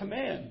or a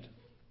command.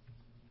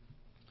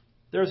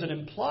 There's an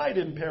implied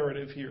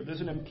imperative here.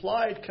 There's an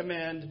implied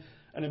command,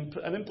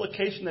 an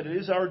implication that it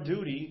is our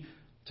duty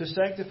to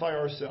sanctify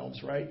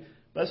ourselves, right?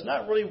 That's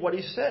not really what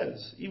he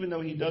says, even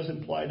though he does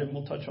imply it, and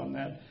we'll touch on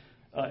that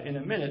in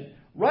a minute.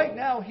 Right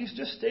now, he's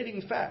just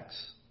stating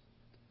facts.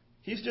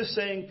 He's just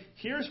saying,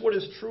 here's what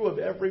is true of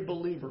every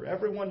believer,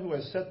 everyone who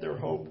has set their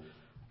hope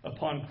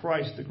upon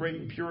Christ. The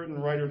great Puritan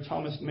writer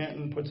Thomas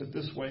Manton puts it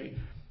this way.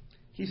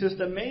 He says,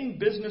 the main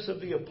business of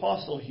the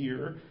apostle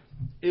here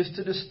is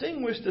to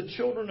distinguish the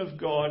children of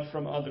God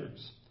from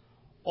others.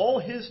 All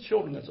his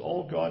children, that's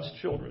all God's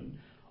children,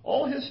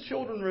 all his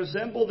children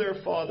resemble their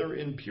father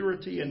in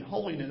purity and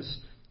holiness,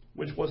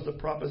 which was the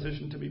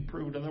proposition to be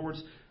proved. In other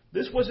words,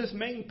 this was his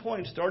main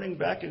point starting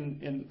back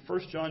in 1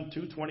 John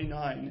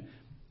 2:29,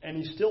 and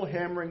he's still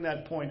hammering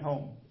that point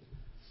home.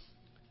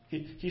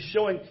 He's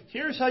showing,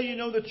 here's how you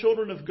know the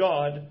children of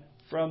God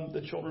from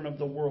the children of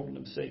the world and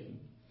of Satan.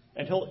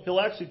 And he'll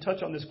actually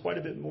touch on this quite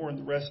a bit more in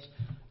the rest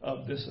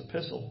of this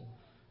epistle.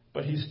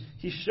 But he's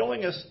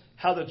showing us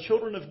how the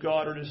children of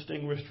God are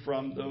distinguished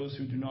from those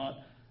who do not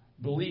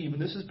believe.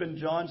 And this has been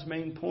John's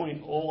main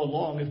point all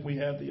along, if we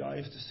have the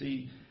eyes to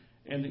see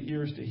and the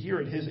ears to hear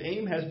it. His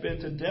aim has been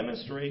to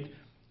demonstrate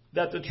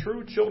that the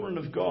true children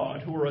of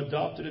God, who are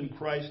adopted in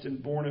Christ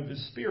and born of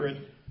His Spirit,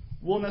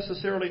 will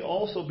necessarily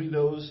also be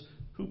those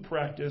who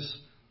practice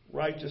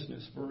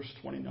righteousness. Verse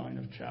 29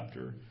 of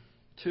chapter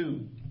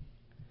 2.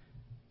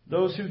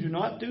 Those who do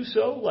not do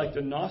so, like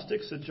the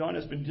Gnostics that John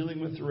has been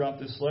dealing with throughout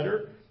this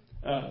letter,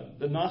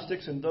 the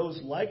Gnostics and those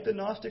like the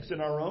Gnostics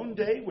in our own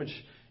day, which,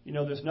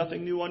 there's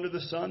nothing new under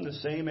the sun. The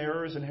same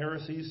errors and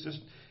heresies just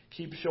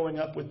keep showing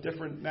up with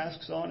different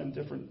masks on and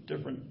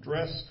different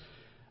dress.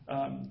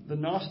 The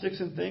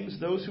Gnostics and things,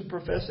 those who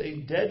profess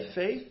a dead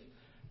faith,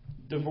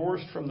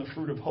 divorced from the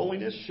fruit of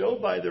holiness, show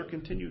by their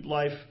continued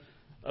life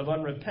of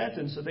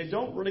unrepentance that they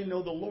don't really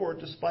know the Lord,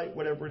 despite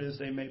whatever it is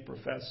they may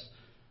profess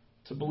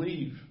to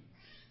believe.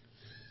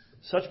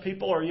 Such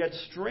people are yet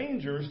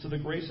strangers to the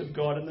grace of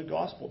God and the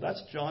gospel.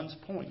 That's John's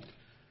point.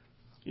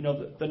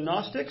 The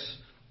Gnostics,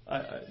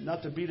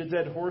 not to beat a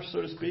dead horse,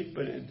 so to speak,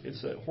 but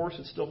it's a horse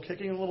that's still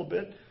kicking a little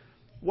bit.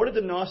 What did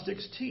the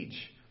Gnostics teach?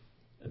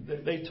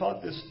 They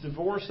taught this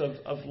divorce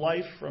of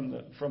life from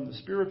the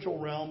spiritual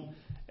realm,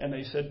 and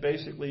they said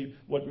basically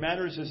what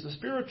matters is the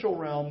spiritual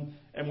realm,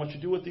 and what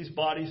you do with these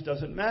bodies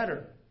doesn't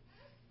matter.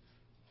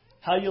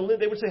 How you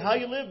live, they would say, how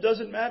you live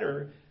doesn't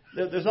matter.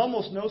 There's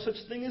almost no such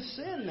thing as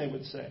sin, they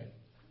would say.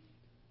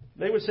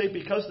 They would say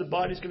because the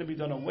body's going to be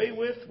done away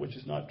with, which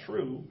is not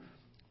true,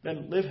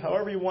 then live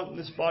however you want in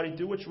this body,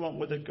 do what you want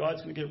with it,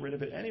 God's going to get rid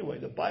of it anyway.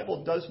 The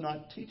Bible does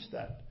not teach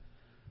that.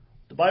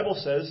 The Bible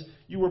says,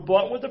 you were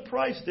bought with a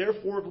price,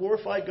 therefore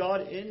glorify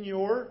God in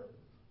your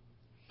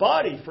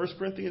body. 1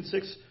 Corinthians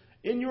 6,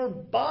 in your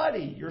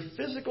body, your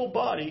physical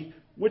body,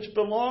 which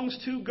belongs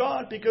to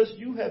God because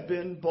you have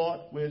been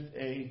bought with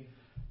a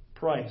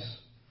price.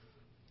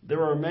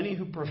 There are many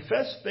who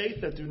profess faith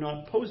that do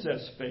not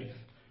possess faith.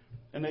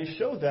 And they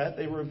show that,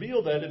 they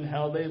reveal that in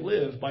how they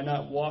live by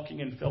not walking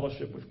in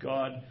fellowship with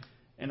God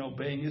and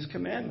obeying His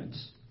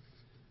commandments.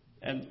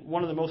 And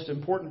one of the most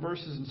important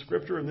verses in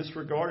Scripture in this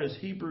regard is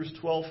Hebrews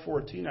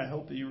 12:14. I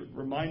hope that you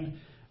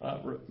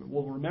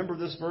will remember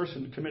this verse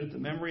and commit it to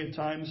memory at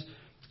times.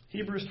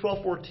 Hebrews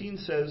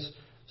 12:14 says,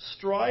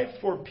 strive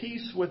for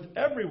peace with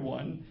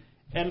everyone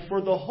and for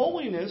the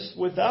holiness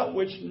without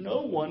which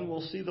no one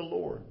will see the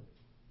Lord.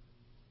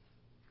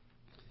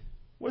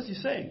 What is he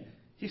saying?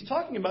 He's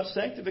talking about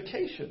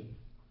sanctification.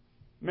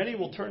 Many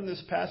will turn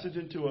this passage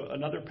into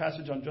another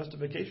passage on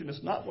justification.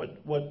 It's not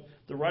what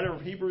the writer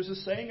of Hebrews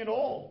is saying at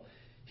all.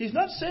 He's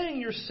not saying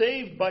you're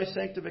saved by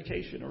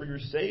sanctification or you're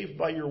saved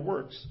by your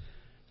works.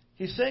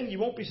 He's saying you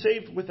won't be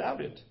saved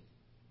without it.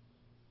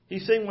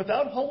 He's saying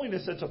without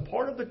holiness, that's a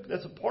part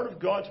of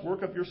God's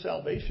work of your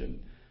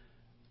salvation.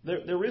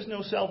 There is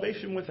no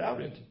salvation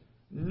without it.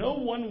 No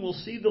one will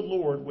see the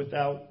Lord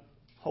without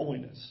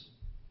holiness.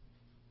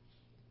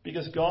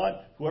 Because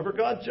whoever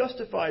God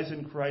justifies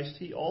in Christ,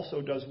 He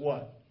also does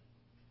what?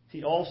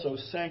 He also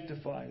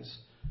sanctifies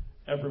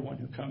everyone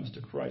who comes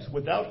to Christ.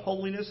 Without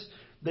holiness,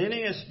 the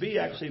NASB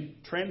actually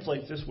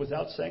translates this,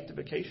 without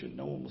sanctification,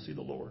 no one will see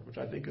the Lord, which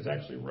I think is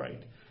actually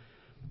right.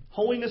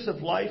 Holiness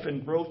of life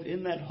and growth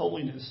in that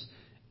holiness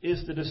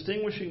is the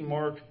distinguishing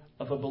mark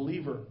of a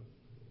believer.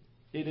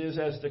 It is,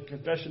 as the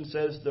confession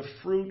says, the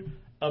fruit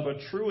of a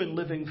true and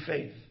living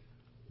faith.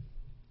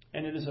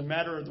 And it is a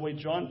matter of, the way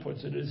John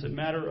puts it, it is a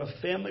matter of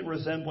family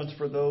resemblance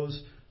for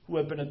those who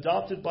have been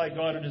adopted by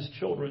God and His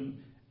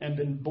children and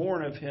been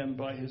born of Him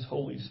by His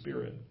Holy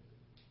Spirit.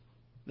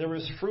 There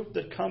is fruit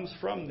that comes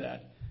from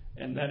that,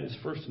 and that is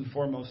first and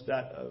foremost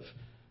that of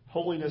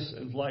holiness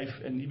and life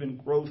and even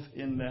growth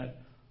in that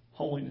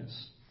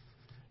holiness.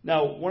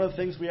 Now, one of the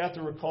things we have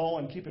to recall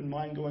and keep in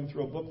mind going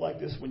through a book like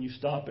this, when you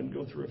stop and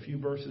go through a few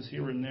verses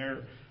here and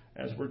there,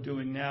 as we're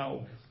doing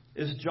now,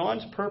 is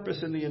John's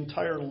purpose in the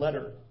entire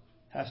letter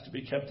has to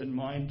be kept in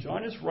mind.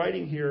 John is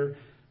writing here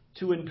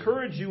to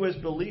encourage you as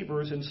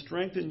believers and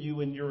strengthen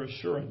you in your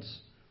assurance.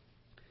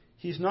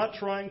 He's not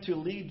trying to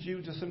lead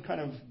you to some kind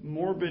of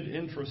morbid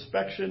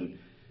introspection.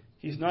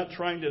 He's not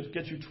trying to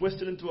get you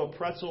twisted into a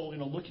pretzel,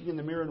 looking in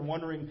the mirror and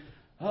wondering,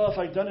 have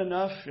I done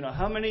enough?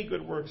 How many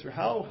good works, or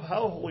how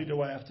holy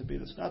do I have to be?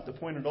 That's not the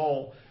point at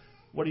all.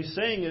 What he's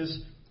saying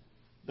is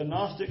the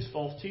Gnostics,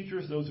 false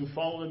teachers, those who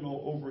follow him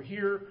over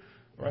here,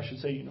 or I should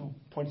say,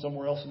 point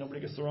somewhere else so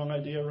nobody gets the wrong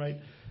idea, right?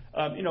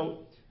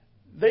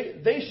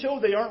 They show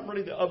they aren't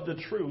really of the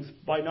truth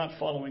by not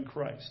following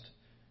Christ.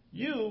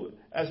 You,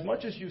 as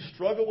much as you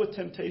struggle with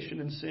temptation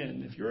and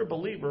sin, if you're a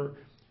believer,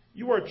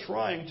 you are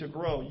trying to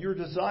grow. Your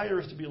desire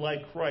is to be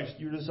like Christ.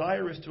 Your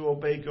desire is to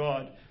obey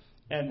God.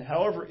 And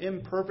however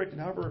imperfect and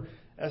however,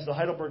 as the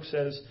Heidelberg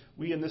says,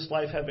 we in this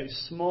life have a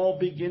small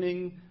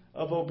beginning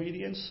of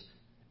obedience,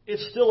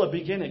 it's still a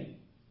beginning.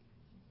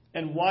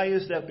 And why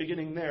is that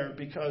beginning there?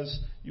 Because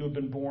you have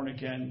been born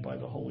again by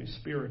the Holy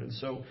Spirit. And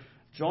so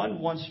John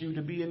wants you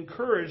to be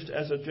encouraged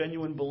as a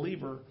genuine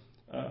believer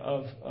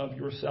of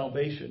your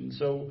salvation.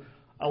 So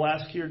I'll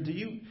ask here, do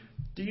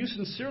you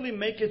sincerely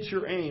make it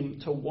your aim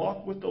to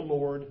walk with the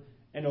Lord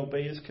and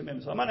obey His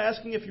commandments? I'm not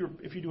asking if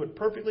you do it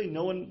perfectly.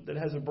 No one that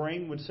has a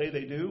brain would say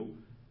they do,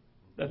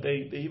 that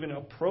they even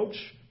approach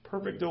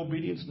perfect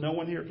obedience. No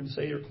one here can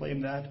say or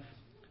claim that.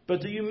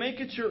 But do you make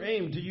it your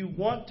aim? Do you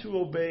want to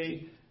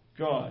obey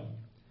God?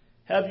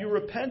 Have you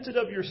repented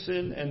of your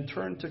sin and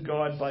turned to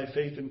God by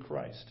faith in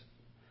Christ?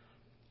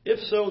 If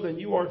so, then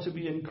you are to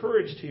be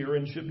encouraged here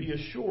and should be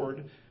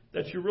assured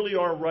that you really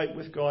are right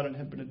with God and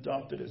have been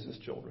adopted as His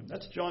children.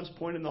 That's John's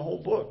point in the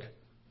whole book.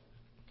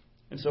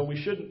 And so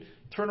we shouldn't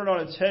turn it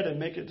on its head and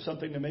make it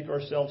something to make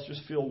ourselves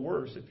just feel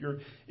worse.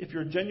 If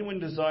your genuine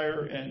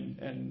desire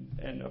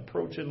and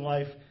approach in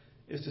life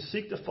is to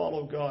seek to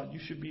follow God, you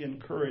should be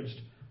encouraged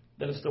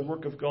that it's the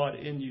work of God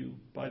in you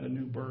by the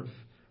new birth,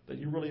 that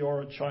you really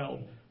are a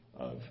child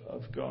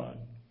of God.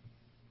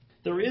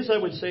 There is, I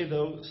would say,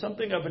 though,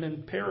 something of an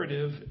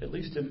imperative, at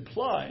least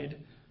implied,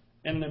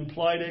 and an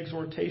implied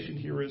exhortation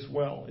here as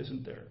well,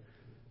 isn't there?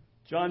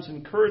 John's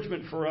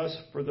encouragement for us,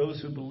 for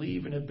those who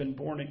believe and have been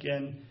born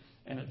again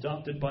and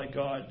adopted by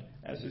God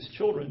as His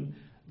children,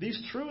 these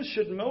truths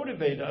should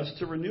motivate us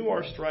to renew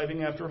our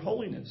striving after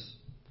holiness.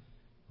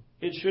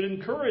 It should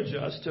encourage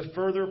us to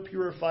further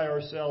purify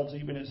ourselves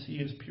even as He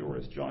is pure,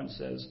 as John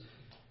says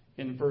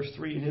in verse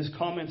 3. In his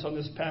comments on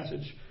this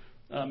passage,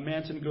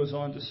 Manton goes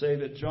on to say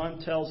that John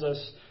tells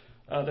us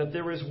that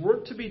there is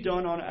work to be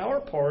done on our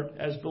part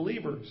as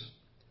believers.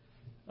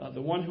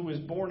 The one who is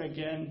born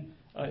again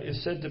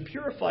is said to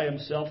purify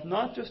himself,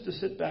 not just to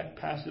sit back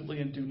passively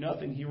and do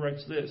nothing. He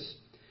writes this: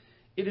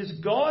 "It is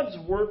God's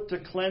work to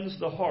cleanse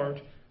the heart,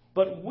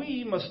 but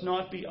we must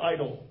not be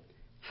idle.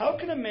 How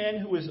can a man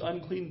who is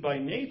unclean by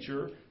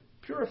nature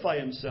purify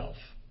himself?"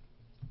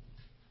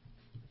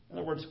 In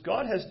other words,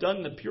 God has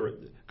done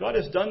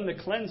the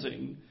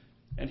cleansing,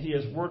 and He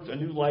has worked a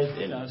new life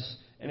in us,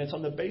 and it's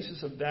on the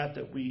basis of that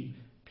we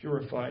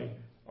purify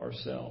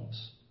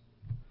ourselves.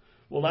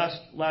 Well,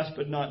 last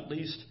but not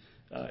least,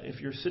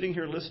 if you're sitting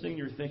here listening,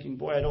 you're thinking,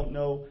 boy, I don't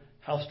know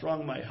how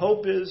strong my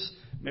hope is.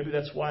 Maybe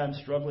that's why I'm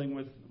struggling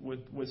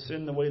with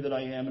sin the way that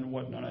I am and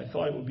whatnot. I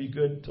thought it would be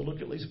good to look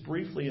at least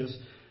briefly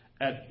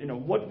at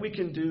what we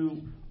can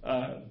do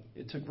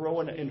to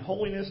grow in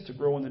holiness, to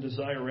grow in the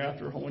desire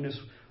after holiness.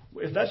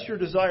 If that's your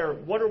desire,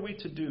 what are we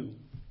to do?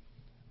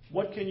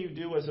 What can you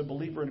do as a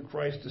believer in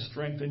Christ to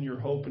strengthen your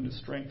hope and to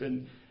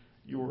strengthen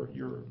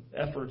your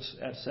efforts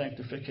at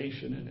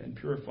sanctification and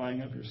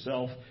purifying of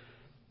yourself?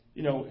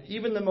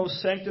 Even the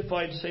most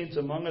sanctified saints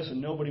among us, and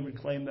nobody would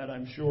claim that,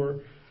 I'm sure.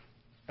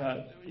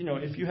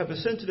 If you have a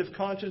sensitive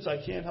conscience,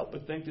 I can't help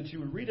but think that you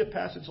would read a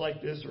passage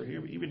like this or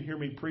even hear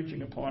me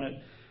preaching upon it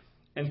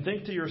and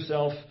think to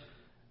yourself,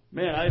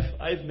 man,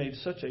 I've made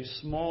such a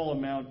small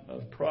amount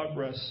of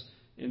progress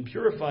in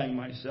purifying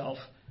myself.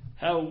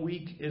 How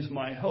weak is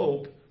my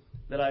hope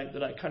that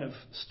I kind of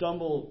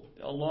stumble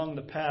along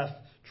the path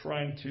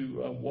trying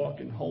to walk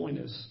in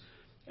holiness.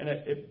 And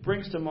it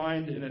brings to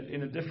mind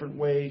in a different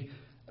way,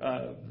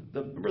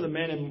 remember the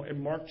man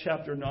in Mark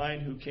chapter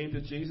 9 who came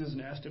to Jesus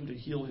and asked Him to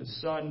heal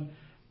his son.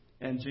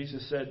 And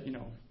Jesus said,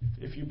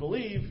 if you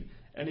believe.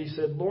 And he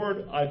said,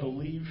 Lord, I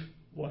believe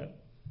what?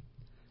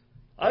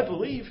 I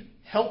believe,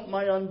 help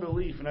my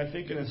unbelief. And I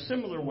think in a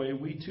similar way,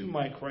 we too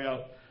might cry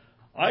out,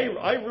 I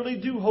really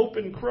do hope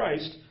in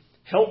Christ.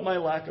 Help my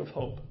lack of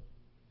hope.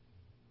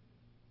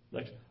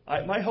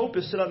 My hope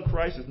is set on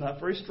Christ. It's not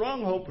very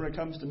strong hope when it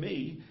comes to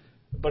me,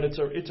 but it's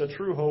a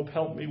true hope.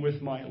 Help me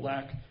with my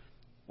lack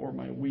or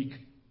my weak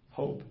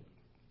hope.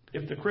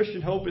 If the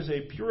Christian hope is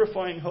a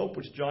purifying hope,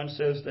 which John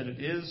says that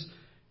it is,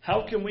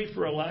 how can we,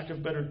 for a lack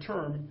of better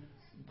term,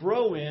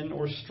 grow in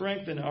or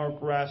strengthen our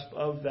grasp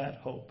of that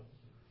hope?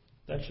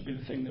 That should be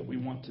the thing that we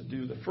want to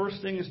do. The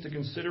first thing is to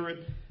consider it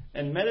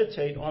and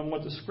meditate on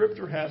what the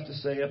Scripture has to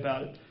say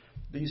about it,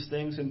 these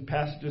things in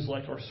passages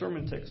like our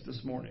sermon text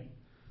this morning.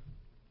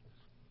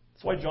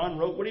 That's why John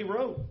wrote what he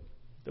wrote,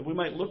 that we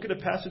might look at a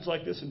passage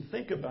like this and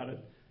think about it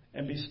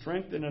and be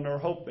strengthened in our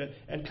hope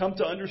and come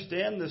to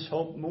understand this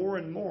hope more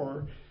and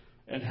more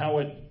and how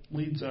it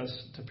leads us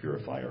to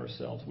purify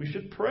ourselves. We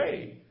should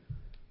pray,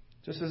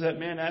 just as that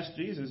man asked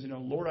Jesus,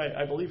 Lord,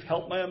 I believe,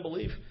 help my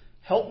unbelief,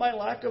 help my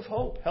lack of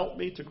hope, help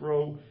me to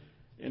grow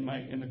in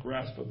the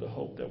grasp of the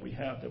hope that we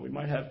have, that we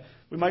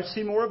might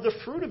see more of the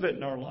fruit of it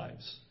in our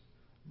lives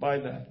by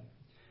that.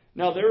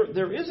 Now,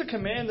 there is a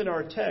command in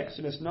our text,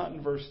 and it's not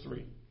in verse 3.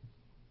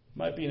 It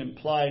might be an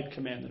implied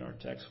command in our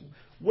text.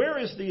 Where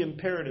is the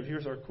imperative?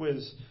 Here's our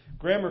quiz,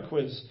 grammar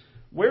quiz.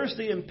 Where's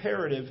the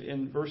imperative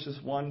in verses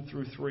 1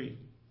 through 3?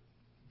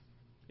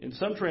 In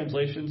some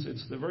translations,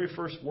 it's the very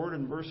first word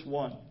in verse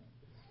 1.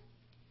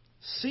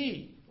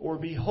 See, or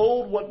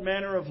behold, what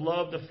manner of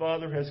love the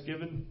Father has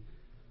given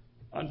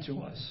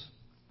unto us.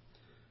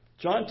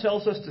 John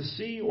tells us to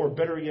see, or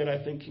better yet,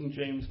 I think King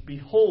James,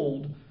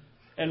 behold.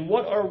 And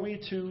what are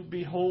we to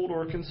behold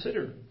or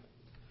consider?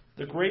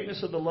 The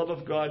greatness of the love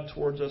of God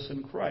towards us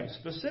in Christ.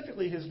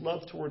 Specifically, His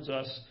love towards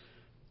us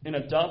in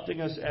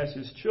adopting us as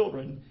His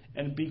children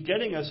and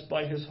begetting us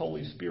by His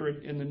Holy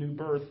Spirit in the new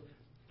birth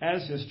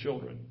as his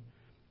children.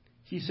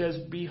 He says,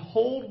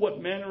 behold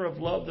what manner of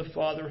love the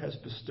Father has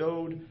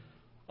bestowed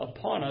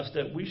upon us,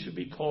 that we should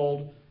be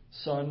called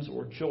sons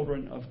or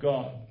children of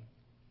God.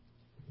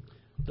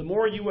 The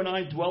more you and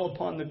I dwell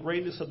upon the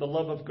greatness of the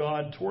love of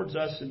God towards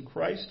us in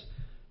Christ,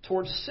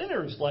 towards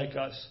sinners like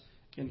us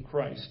in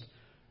Christ,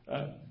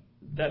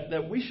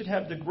 that we should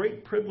have the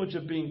great privilege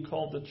of being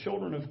called the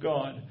children of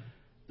God,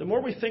 the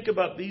more we think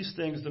about these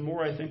things, the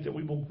more I think that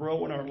we will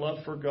grow in our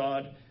love for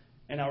God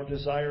and our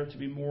desire to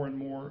be more and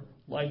more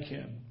like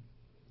Him.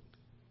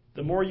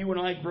 The more you and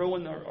I grow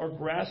in our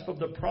grasp of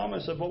the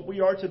promise of what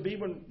we are to be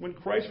when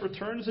Christ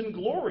returns in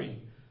glory,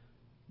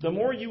 the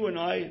more you and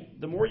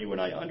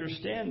I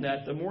understand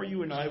that, the more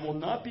you and I will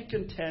not be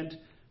content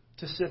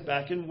to sit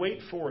back and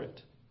wait for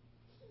it.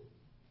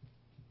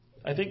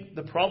 I think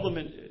the problem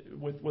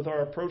with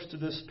our approach to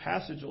this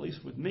passage, at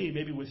least with me,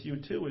 maybe with you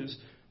too, is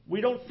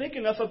we don't think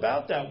enough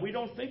about that. We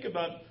don't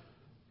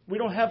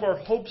have our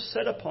hopes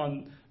set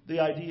upon the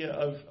idea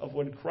of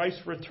when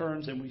Christ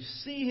returns and we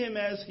see Him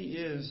as He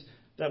is,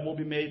 that we'll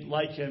be made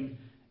like Him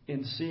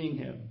in seeing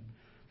Him.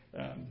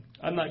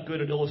 I'm not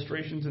good at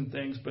illustrations and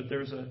things, but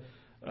there's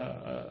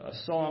a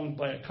song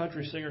by a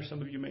country singer,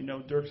 some of you may know,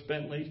 Dierks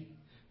Bentley,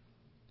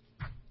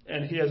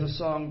 and he has a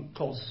song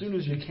called Soon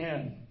As You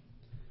Can.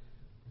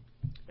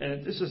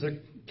 And this is a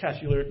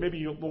catchy lyric. Maybe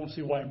you won't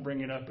see why I'm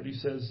bringing it up, but he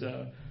says,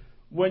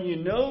 when you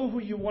know who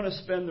you want to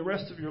spend the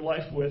rest of your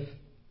life with,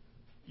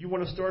 you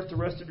want to start the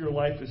rest of your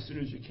life as soon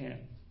as you can.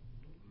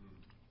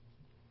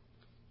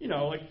 You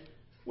know, like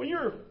when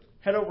you're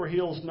head over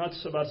heels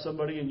nuts about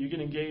somebody and you get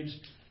engaged,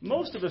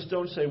 most of us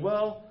don't say,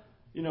 well,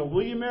 you know,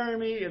 will you marry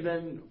me? And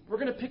then we're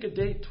going to pick a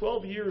date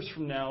 12 years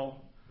from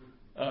now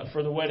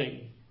for the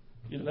wedding.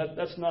 You know,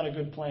 that's not a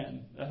good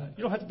plan.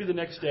 You don't have to be the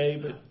next day,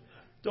 but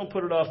don't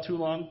put it off too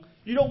long.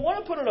 You don't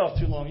want to put it off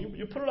too long.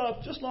 You put it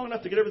off just long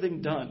enough to get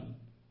everything done,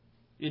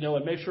 you know,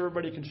 and make sure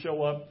everybody can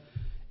show up.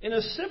 In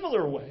a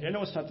similar way, I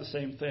know it's not the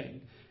same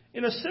thing.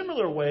 In a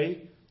similar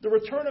way, the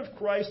return of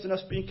Christ and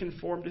us being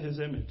conformed to His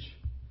image.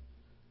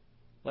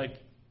 Like,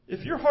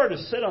 if your heart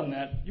is set on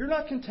that, you're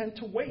not content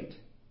to wait.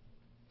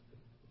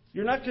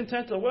 You're not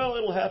content to, well,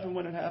 it'll happen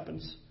when it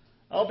happens.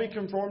 I'll be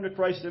conformed to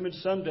Christ's image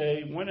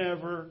someday,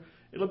 whenever.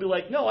 It'll be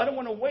like, no, I don't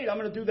want to wait. I'm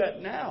going to do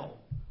that now.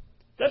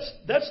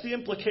 That's the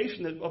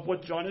implication of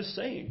what John is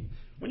saying.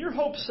 When your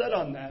hope's set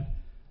on that,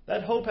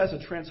 that hope has a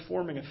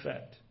transforming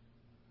effect.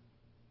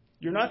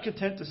 You're not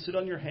content to sit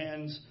on your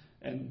hands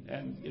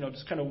and you know,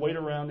 just kind of wait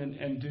around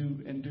and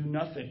do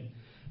nothing.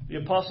 The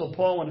Apostle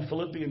Paul in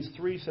Philippians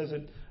 3 says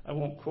it, I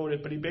won't quote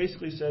it, but he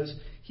basically says,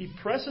 he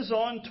presses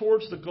on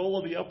towards the goal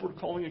of the upward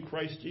calling in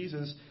Christ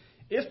Jesus,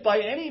 if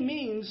by any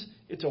means,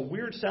 it's a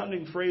weird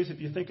sounding phrase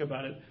if you think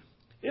about it,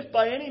 if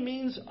by any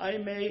means I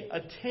may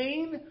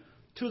attain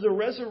to the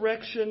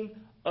resurrection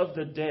of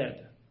the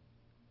dead.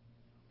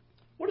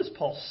 What is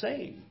Paul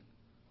saying?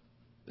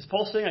 Is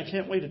Paul saying I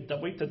can't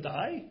wait to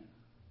die?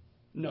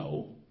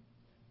 No.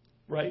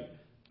 Right?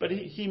 But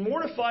he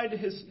mortified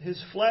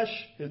his flesh,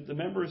 the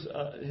members,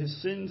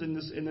 his sins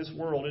in this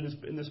world,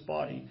 in this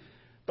body.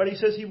 But he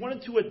says he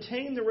wanted to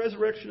attain the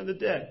resurrection of the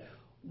dead.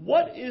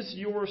 What is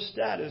your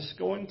status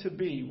going to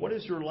be? What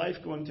is your life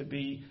going to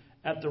be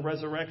at the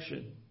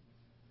resurrection?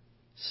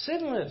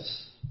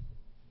 Sinless.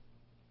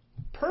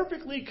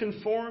 Perfectly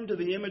conformed to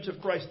the image of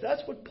Christ.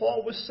 That's what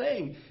Paul was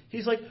saying.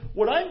 He's like,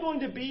 what I'm going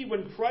to be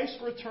when Christ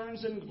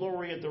returns in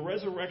glory at the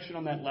resurrection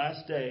on that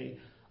last day,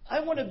 I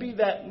want to be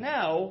that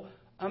now.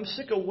 I'm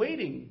sick of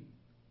waiting.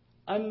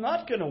 I'm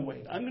not going to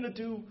wait. I'm going to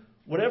do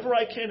whatever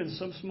I can in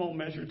some small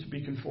measure to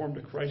be conformed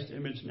to Christ's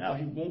image now.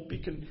 He won't be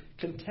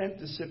content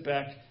to sit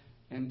back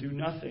and do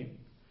nothing.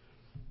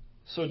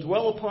 So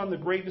dwell upon the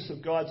greatness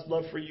of God's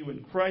love for you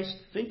in Christ.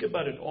 Think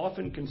about it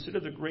often.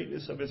 Consider the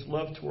greatness of His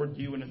love toward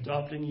you in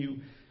adopting you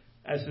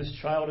as His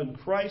child in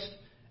Christ,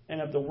 and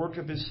of the work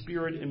of His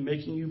Spirit in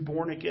making you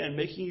born again,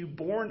 making you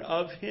born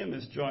of Him,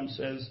 as John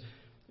says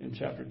in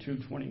chapter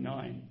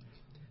 2:29.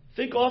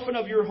 Think often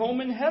of your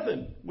home in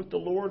heaven with the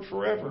Lord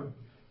forever,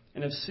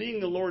 and of seeing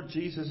the Lord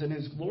Jesus in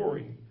His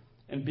glory,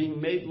 and being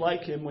made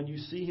like Him when you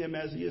see Him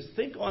as He is.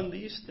 Think on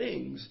these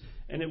things,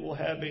 and it will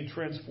have a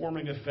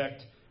transforming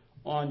effect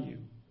on you,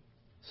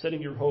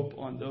 setting your hope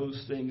on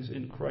those things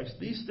in Christ.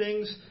 These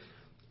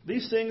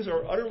things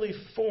are utterly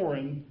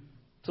foreign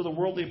to the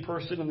worldly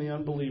person and the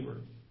unbeliever.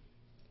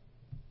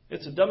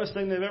 It's the dumbest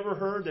thing they've ever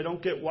heard. They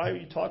don't get why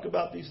you talk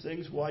about these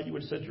things, why you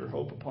would set your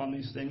hope upon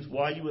these things,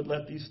 why you would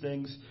let these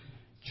things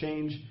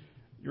change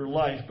your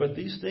life. But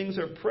these things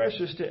are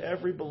precious to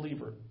every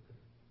believer,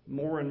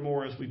 more and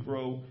more as we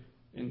grow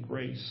in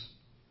grace.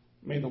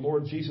 May the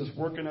Lord Jesus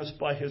work in us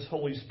by His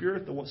Holy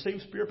Spirit, the same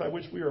Spirit by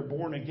which we are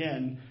born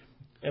again,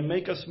 and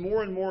make us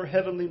more and more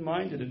heavenly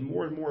minded and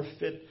more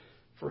fit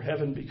for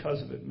heaven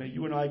because of it. May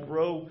you and I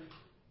grow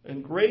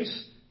in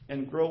grace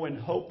and grow in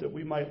hope that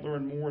we might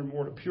learn more and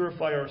more to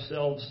purify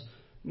ourselves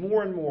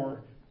more and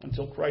more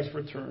until Christ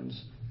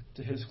returns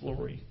to His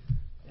glory.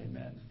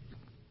 Amen.